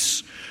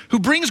peace, who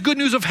brings good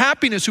news of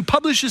happiness, who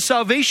publishes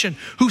salvation,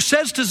 who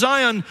says to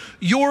Zion,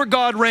 your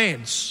God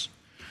reigns.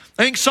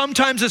 I think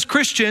sometimes as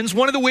Christians,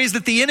 one of the ways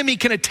that the enemy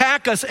can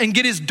attack us and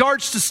get his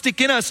darts to stick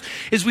in us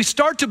is we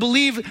start to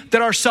believe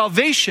that our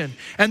salvation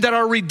and that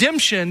our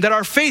redemption, that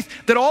our faith,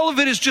 that all of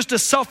it is just a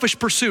selfish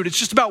pursuit. It's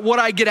just about what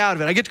I get out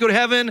of it. I get to go to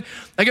heaven.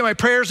 I get my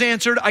prayers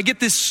answered. I get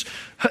this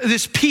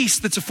peace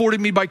that's afforded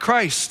me by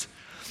Christ.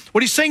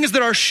 What he's saying is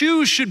that our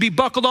shoes should be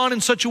buckled on in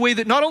such a way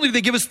that not only do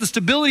they give us the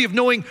stability of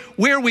knowing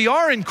where we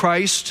are in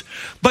Christ,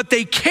 but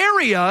they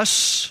carry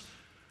us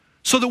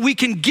so that we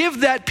can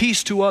give that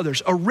peace to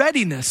others, a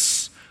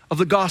readiness of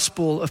the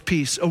gospel of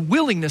peace, a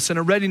willingness and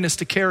a readiness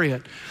to carry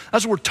it.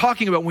 That's what we're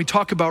talking about when we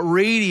talk about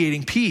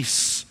radiating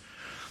peace.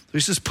 He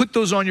says, put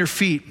those on your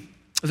feet,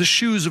 the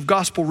shoes of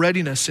gospel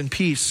readiness and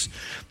peace.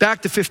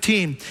 Back to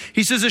 15.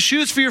 He says, the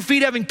shoes for your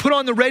feet, having put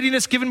on the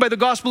readiness given by the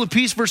gospel of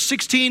peace. Verse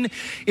 16,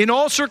 in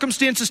all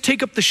circumstances,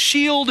 take up the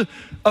shield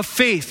of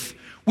faith,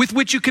 with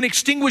which you can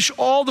extinguish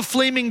all the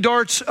flaming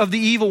darts of the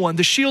evil one.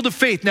 The shield of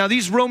faith. Now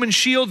these Roman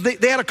shields,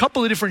 they had a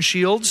couple of different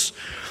shields,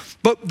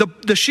 but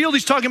the shield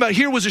he's talking about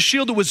here was a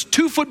shield that was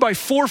 2 foot by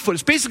 4 foot.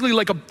 It's basically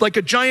like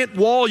a giant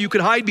wall you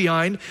could hide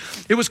behind.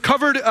 It was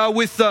covered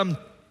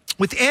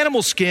with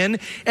animal skin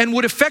and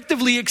would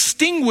effectively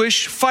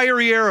extinguish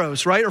fiery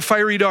arrows, right? Or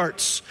fiery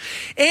darts.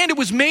 And it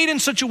was made in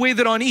such a way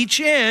that on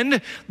each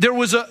end, there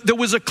was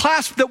a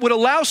clasp that would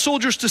allow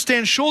soldiers to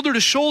stand shoulder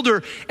to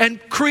shoulder and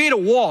create a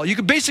wall. You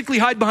could basically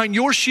hide behind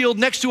your shield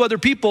next to other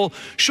people,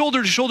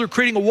 shoulder to shoulder,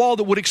 creating a wall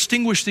that would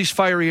extinguish these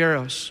fiery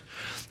arrows.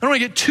 I don't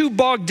want to get too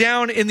bogged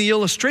down in the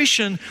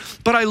illustration,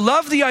 but I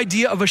love the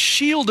idea of a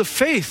shield of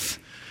faith.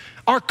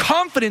 Our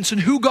confidence in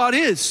who God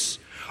is.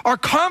 Our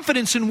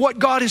confidence in what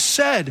God has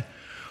said.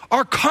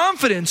 Our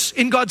confidence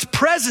in God's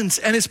presence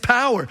and his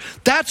power.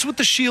 That's what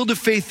the shield of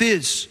faith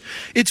is.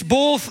 It's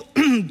both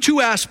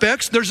two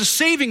aspects. There's a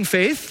saving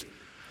faith.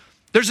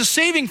 There's a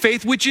saving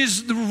faith, which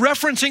is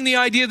referencing the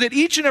idea that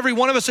each and every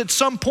one of us at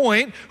some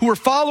point, who are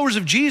followers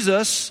of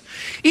Jesus,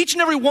 each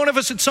and every one of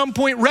us at some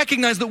point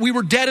recognized that we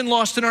were dead and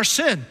lost in our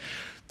sin.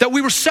 That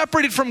we were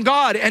separated from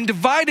God and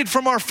divided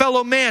from our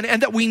fellow man,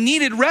 and that we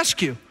needed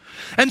rescue.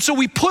 And so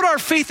we put our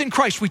faith in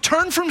Christ. We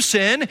turn from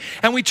sin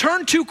and we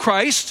turn to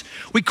Christ.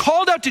 We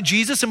called out to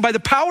Jesus, and by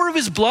the power of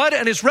his blood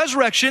and his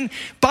resurrection,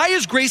 by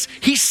his grace,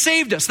 he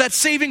saved us.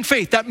 That's saving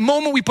faith, that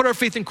moment we put our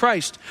faith in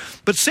Christ.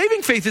 But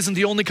saving faith isn't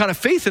the only kind of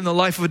faith in the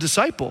life of a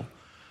disciple.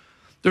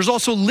 There's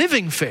also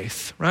living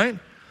faith, right?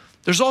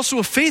 there's also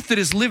a faith that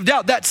is lived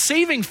out. That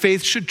saving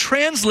faith should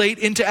translate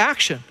into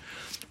action.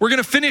 We're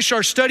going to finish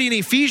our study in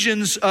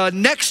Ephesians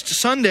next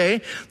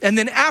Sunday, and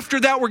then after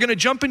that, we're going to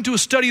jump into a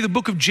study of the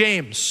book of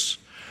James.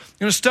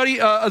 We're going to study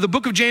the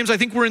book of James. I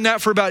think we're in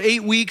that for about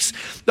 8 weeks.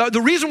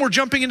 The reason we're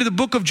jumping into the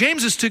book of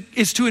James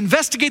is to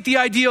investigate the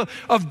idea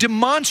of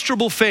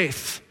demonstrable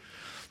faith.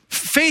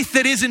 Faith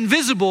that is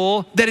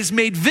invisible, that is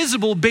made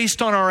visible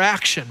based on our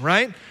action,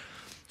 right?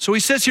 So he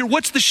says here,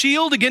 what's the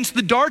shield against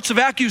the darts of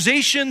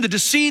accusation, the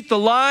deceit, the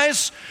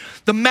lies,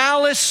 the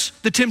malice,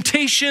 the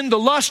temptation, the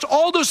lust,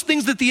 all those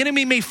things that the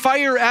enemy may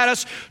fire at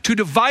us to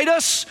divide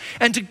us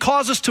and to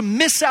cause us to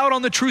miss out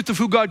on the truth of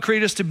who God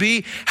created us to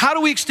be. How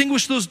do we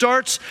extinguish those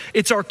darts?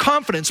 It's our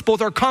confidence,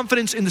 both our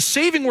confidence in the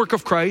saving work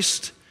of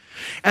Christ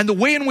and the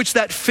way in which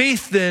that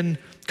faith then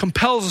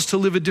compels us to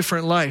live a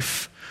different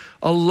life.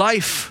 A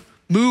life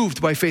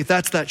moved by faith.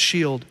 That's that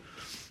shield.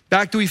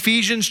 Back to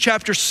Ephesians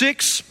chapter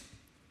 6.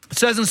 It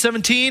says in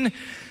 17,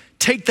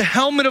 take the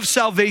helmet of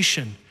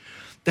salvation.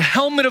 The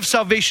helmet of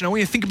salvation. I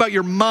want you to think about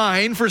your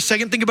mind for a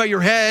second. Think about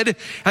your head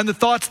and the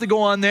thoughts that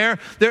go on there.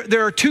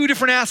 There are two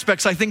different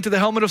aspects, I think, to the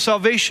helmet of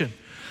salvation.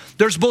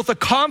 There's both a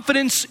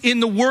confidence in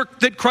the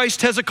work that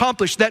Christ has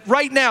accomplished. That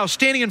right now,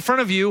 standing in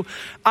front of you,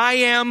 I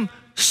am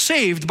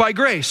saved by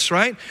grace,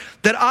 right?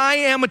 That I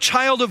am a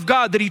child of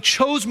God, that he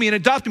chose me and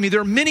adopted me.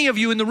 There are many of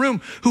you in the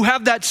room who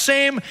have that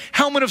same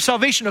helmet of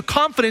salvation, a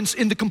confidence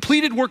in the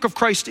completed work of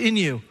Christ in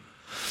you.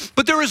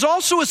 But there is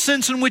also a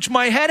sense in which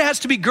my head has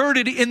to be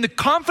girded in the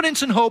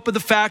confidence and hope of the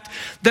fact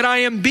that I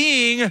am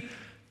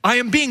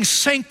being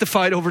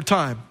sanctified over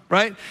time,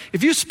 right?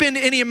 If you spend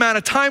any amount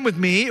of time with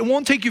me, it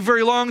won't take you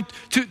very long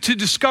to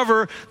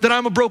discover that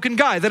I'm a broken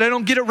guy, that I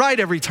don't get it right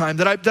every time,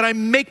 that I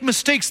make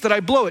mistakes, that I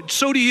blow it.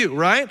 So do you,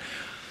 right?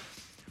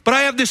 But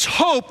I have this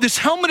hope, this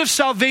helmet of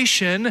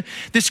salvation,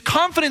 this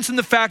confidence in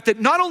the fact that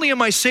not only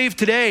am I saved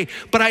today,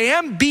 but I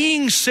am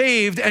being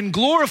saved and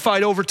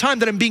glorified over time,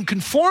 that I'm being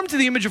conformed to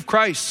the image of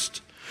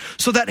Christ.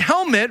 So that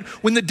helmet,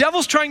 when the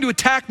devil's trying to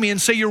attack me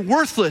and say, you're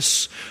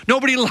worthless,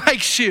 nobody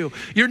likes you,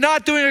 you're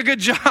not doing a good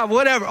job,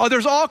 whatever. Oh,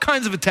 there's all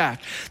kinds of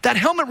attack. That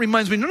helmet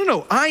reminds me,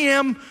 no, I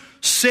am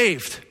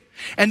saved.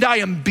 And I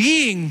am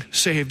being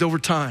saved over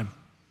time.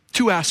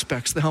 Two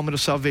aspects, the helmet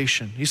of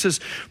salvation. He says,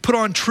 put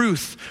on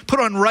truth, put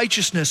on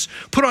righteousness,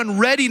 put on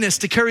readiness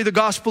to carry the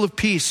gospel of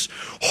peace.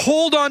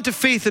 Hold on to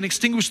faith and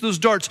extinguish those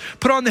darts.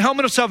 Put on the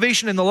helmet of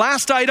salvation. And the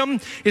last item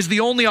is the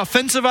only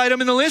offensive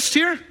item in the list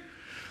here.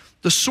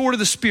 The sword of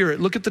the Spirit.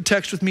 Look at the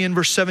text with me in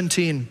verse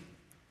 17.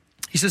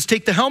 He says,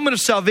 take the helmet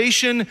of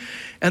salvation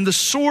and the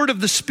sword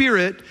of the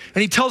Spirit.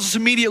 And he tells us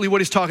immediately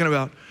what he's talking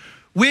about,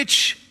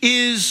 which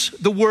is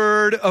the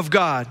word of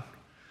God.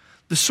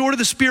 The sword of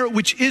the Spirit,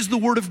 which is the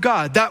word of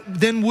God. That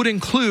then would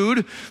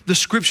include the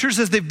scriptures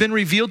as they've been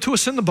revealed to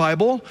us in the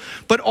Bible,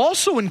 but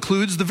also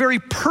includes the very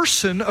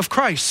person of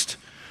Christ.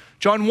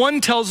 John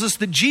 1 tells us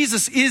that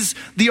Jesus is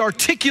the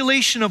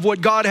articulation of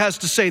what God has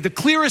to say. The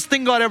clearest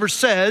thing God ever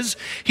says,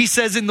 he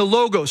says in the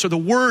Logos, or the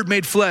Word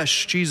made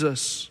flesh,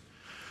 Jesus.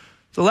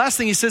 The last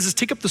thing he says is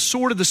take up the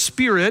sword of the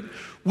Spirit,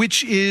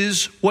 which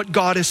is what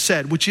God has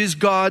said, which is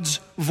God's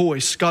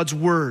voice, God's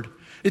word.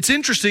 It's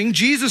interesting,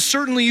 Jesus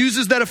certainly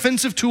uses that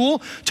offensive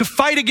tool to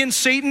fight against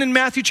Satan in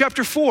Matthew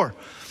chapter 4.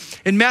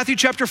 In Matthew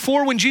chapter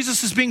 4, when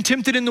Jesus is being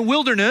tempted in the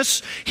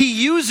wilderness,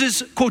 he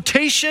uses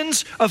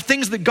quotations of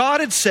things that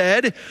God had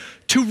said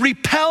to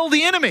repel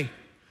the enemy.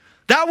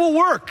 That will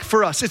work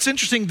for us. It's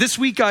interesting, this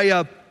week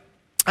I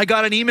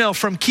got an email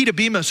from Keita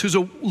Bemis, who's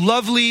a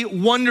lovely,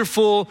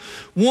 wonderful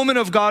woman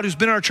of God who's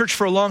been in our church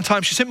for a long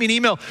time. She sent me an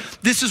email.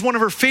 This is one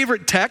of her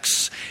favorite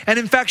texts. And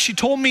in fact, she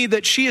told me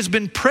that she has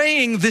been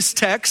praying this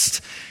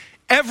text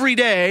every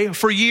day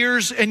for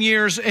years and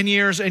years and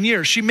years and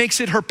years. She makes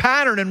it her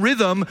pattern and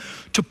rhythm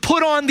to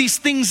put on these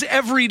things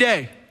every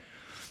day.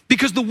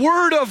 Because the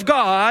word of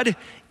God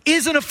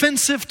is an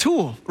offensive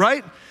tool,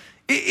 right?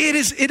 It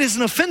is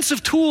an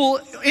offensive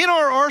tool in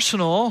our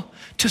arsenal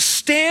to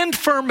stand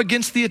firm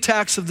against the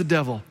attacks of the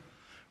devil,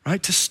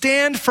 right? To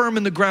stand firm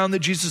in the ground that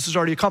Jesus has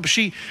already accomplished.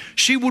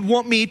 She would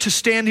want me to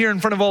stand here in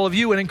front of all of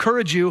you and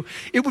encourage you.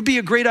 It would be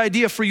a great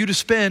idea for you to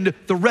spend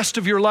the rest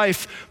of your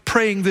life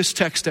praying this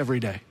text every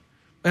day.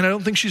 And I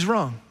don't think she's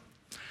wrong.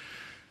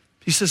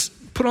 He says,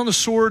 put on the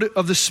sword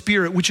of the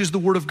Spirit, which is the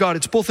word of God.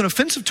 It's both an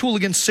offensive tool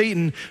against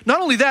Satan. Not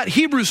only that,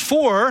 Hebrews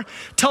 4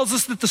 tells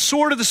us that the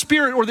sword of the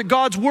Spirit, or that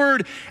God's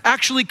word,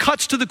 actually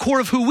cuts to the core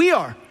of who we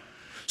are.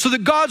 So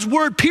that God's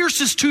word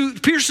pierces through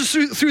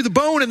the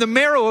bone and the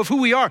marrow of who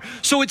we are.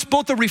 So it's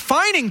both a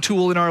refining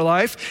tool in our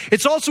life.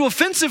 It's also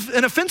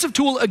an offensive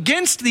tool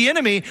against the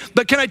enemy.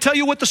 But can I tell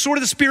you what the sword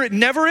of the Spirit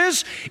never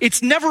is?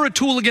 It's never a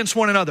tool against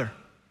one another.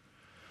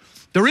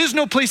 There is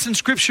no place in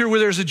Scripture where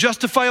there's a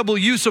justifiable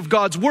use of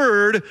God's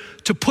word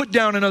to put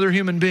down another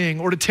human being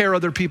or to tear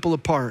other people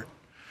apart.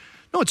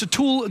 No, it's a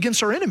tool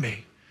against our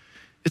enemy.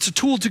 It's a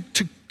tool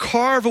to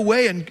carve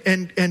away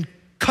and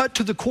cut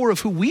to the core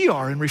of who we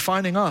are in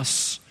refining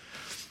us.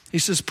 He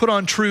says, put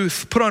on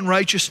truth, put on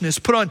righteousness,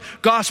 put on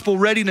gospel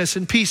readiness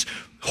and peace.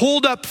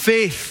 Hold up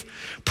faith.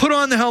 Put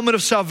on the helmet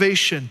of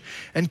salvation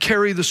and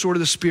carry the sword of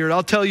the Spirit.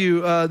 I'll tell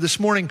you this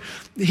morning,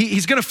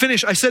 he's going to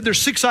finish. I said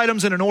there's 6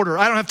 items in an order.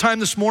 I don't have time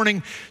this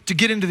morning to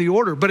get into the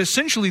order, but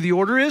essentially the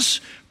order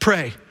is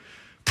pray.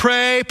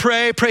 Pray,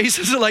 pray, pray. He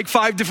says it like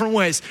 5 different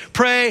ways.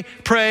 Pray,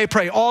 pray,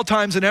 pray, all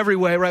times and every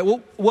way, right? We'll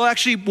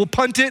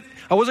punt it.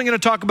 I wasn't going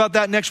to talk about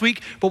that next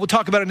week, but we'll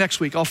talk about it next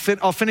week. I'll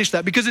finish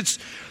that because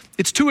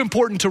it's too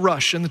important to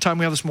rush in the time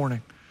we have this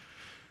morning.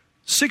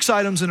 6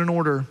 items in an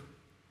order.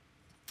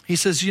 He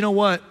says, you know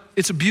what?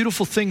 It's a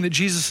beautiful thing that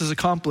Jesus has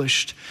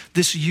accomplished.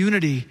 This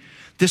unity,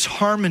 this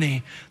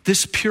harmony,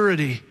 this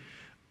purity,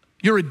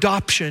 your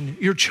adoption,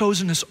 your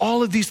chosenness,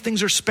 all of these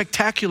things are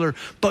spectacular,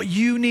 but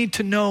you need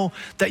to know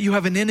that you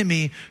have an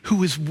enemy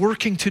who is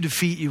working to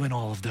defeat you in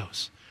all of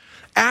those.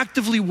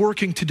 Actively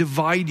working to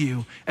divide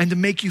you and to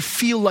make you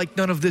feel like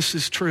none of this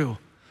is true.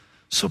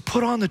 So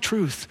put on the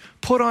truth,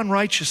 put on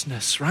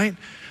righteousness, right?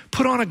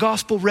 Put on a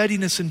gospel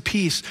readiness and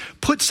peace.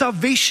 Put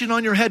salvation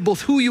on your head,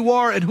 both who you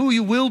are and who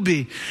you will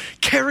be.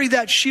 Carry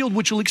that shield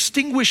which will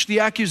extinguish the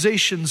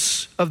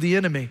accusations of the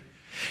enemy.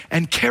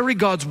 And carry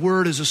God's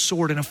word as a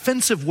sword, an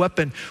offensive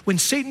weapon. When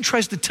Satan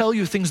tries to tell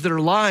you things that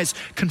are lies,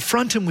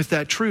 confront him with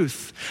that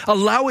truth.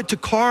 Allow it to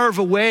carve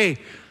away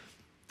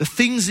the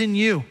things in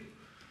you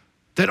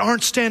that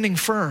aren't standing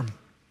firm.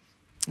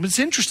 But it's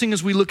interesting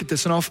as we look at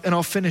this, and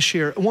I'll finish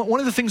here. One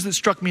of the things that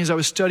struck me as I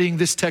was studying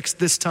this text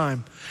this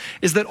time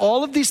is that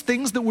all of these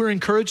things that we're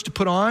encouraged to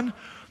put on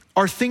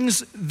are things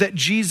that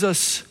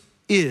Jesus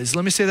is.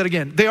 Let me say that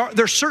again.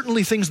 They're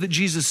certainly things that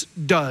Jesus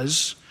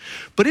does.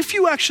 But if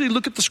you actually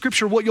look at the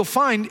scripture, what you'll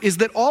find is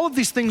that all of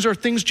these things are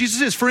things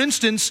Jesus is. For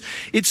instance,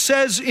 it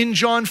says in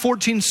John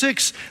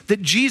 14:6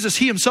 that Jesus,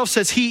 he himself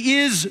says he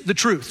is the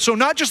truth. So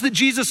not just that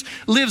Jesus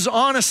lives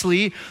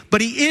honestly,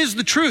 but he is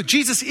the truth.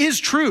 Jesus is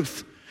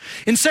truth.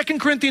 In 2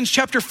 Corinthians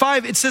chapter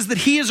 5, it says that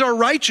he is our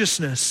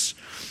righteousness.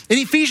 In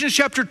Ephesians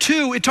chapter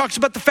 2, it talks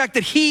about the fact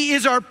that he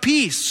is our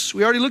peace.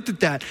 We already looked at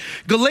that.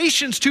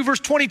 Galatians 2 verse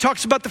 20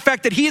 talks about the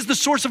fact that he is the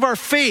source of our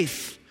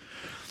faith.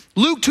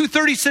 Luke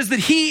 2:30 says that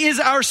he is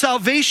our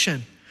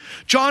salvation.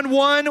 John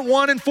 1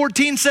 and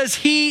 14 says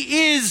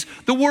he is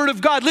the word of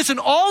God. Listen,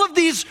 all of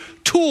these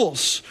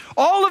tools,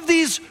 all of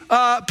these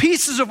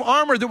pieces of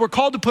armor that we're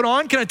called to put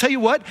on, can I tell you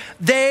what?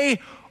 They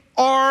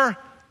are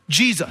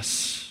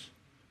Jesus.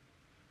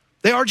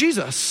 They are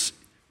Jesus.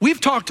 We've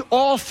talked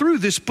all through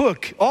this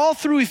book, all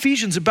through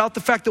Ephesians, about the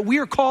fact that we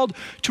are called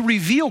to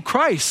reveal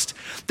Christ,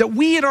 that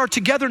we in our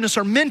togetherness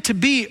are meant to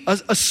be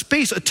a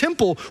space, a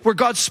temple where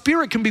God's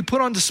Spirit can be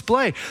put on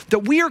display, that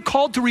we are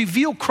called to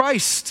reveal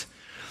Christ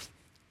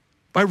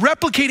by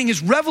replicating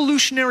his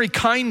revolutionary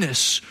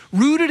kindness,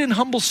 rooted in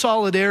humble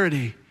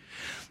solidarity.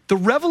 The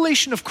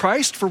revelation of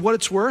Christ, for what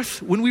it's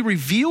worth, when we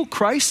reveal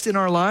Christ in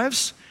our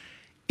lives,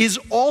 is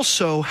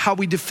also how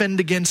we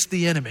defend against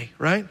the enemy,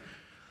 right?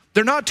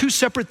 They're not two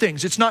separate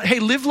things. It's not, hey,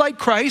 live like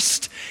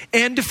Christ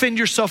and defend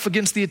yourself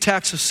against the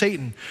attacks of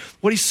Satan.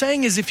 What he's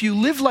saying is if you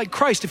live like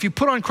Christ, if you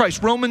put on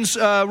Christ, Romans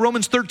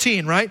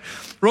 13, right?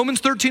 Romans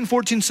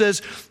 13:14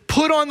 says,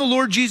 put on the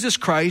Lord Jesus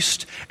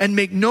Christ and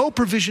make no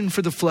provision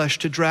for the flesh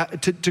to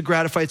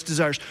gratify its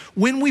desires.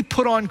 When we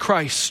put on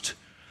Christ,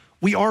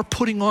 we are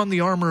putting on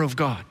the armor of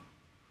God.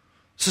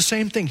 It's the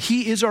same thing.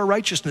 He is our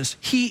righteousness.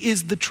 He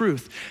is the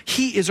truth.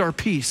 He is our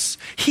peace.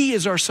 He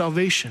is our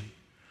salvation.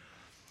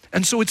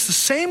 And so it's the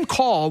same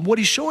call. What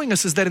he's showing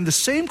us is that in the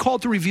same call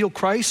to reveal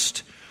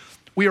Christ,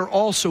 we are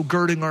also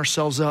girding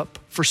ourselves up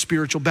for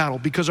spiritual battle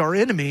because our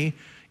enemy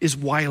is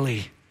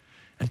wily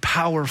and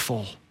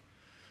powerful,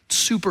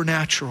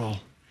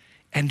 supernatural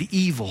and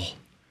evil.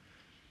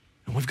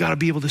 And we've got to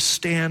be able to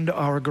stand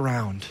our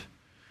ground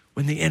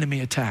when the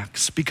enemy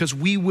attacks because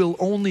we will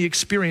only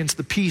experience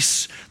the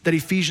peace that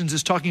Ephesians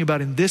is talking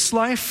about in this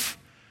life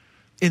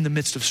in the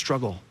midst of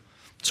struggle.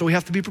 So we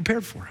have to be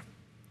prepared for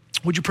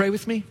it. Would you pray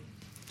with me?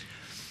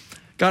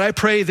 God, I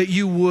pray that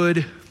you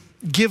would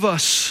give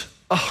us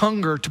a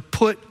hunger to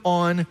put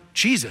on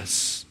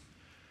Jesus.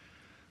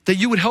 That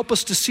you would help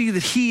us to see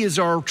that he is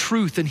our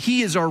truth and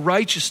he is our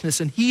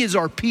righteousness and he is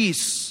our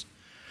peace.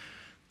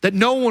 That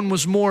no one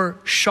was more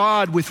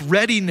shod with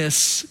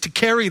readiness to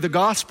carry the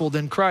gospel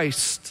than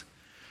Christ.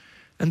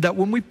 And that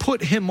when we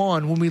put him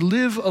on, when we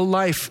live a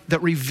life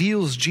that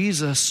reveals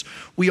Jesus,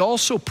 we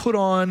also put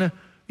on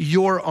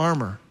your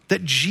armor.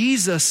 That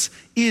Jesus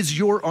is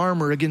your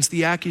armor against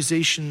the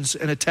accusations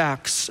and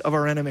attacks of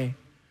our enemy.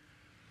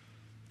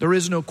 There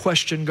is no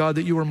question, God,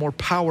 that you are more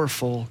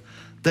powerful,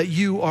 that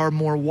you are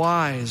more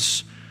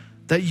wise,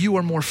 that you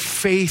are more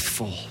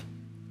faithful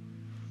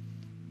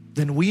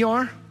than we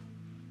are,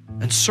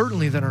 and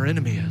certainly than our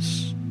enemy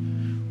is.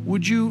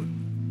 Would you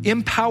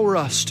empower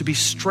us to be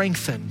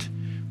strengthened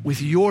with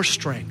your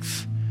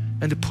strength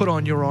and to put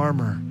on your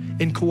armor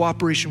in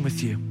cooperation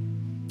with you?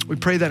 We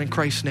pray that in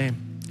Christ's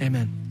name.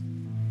 Amen.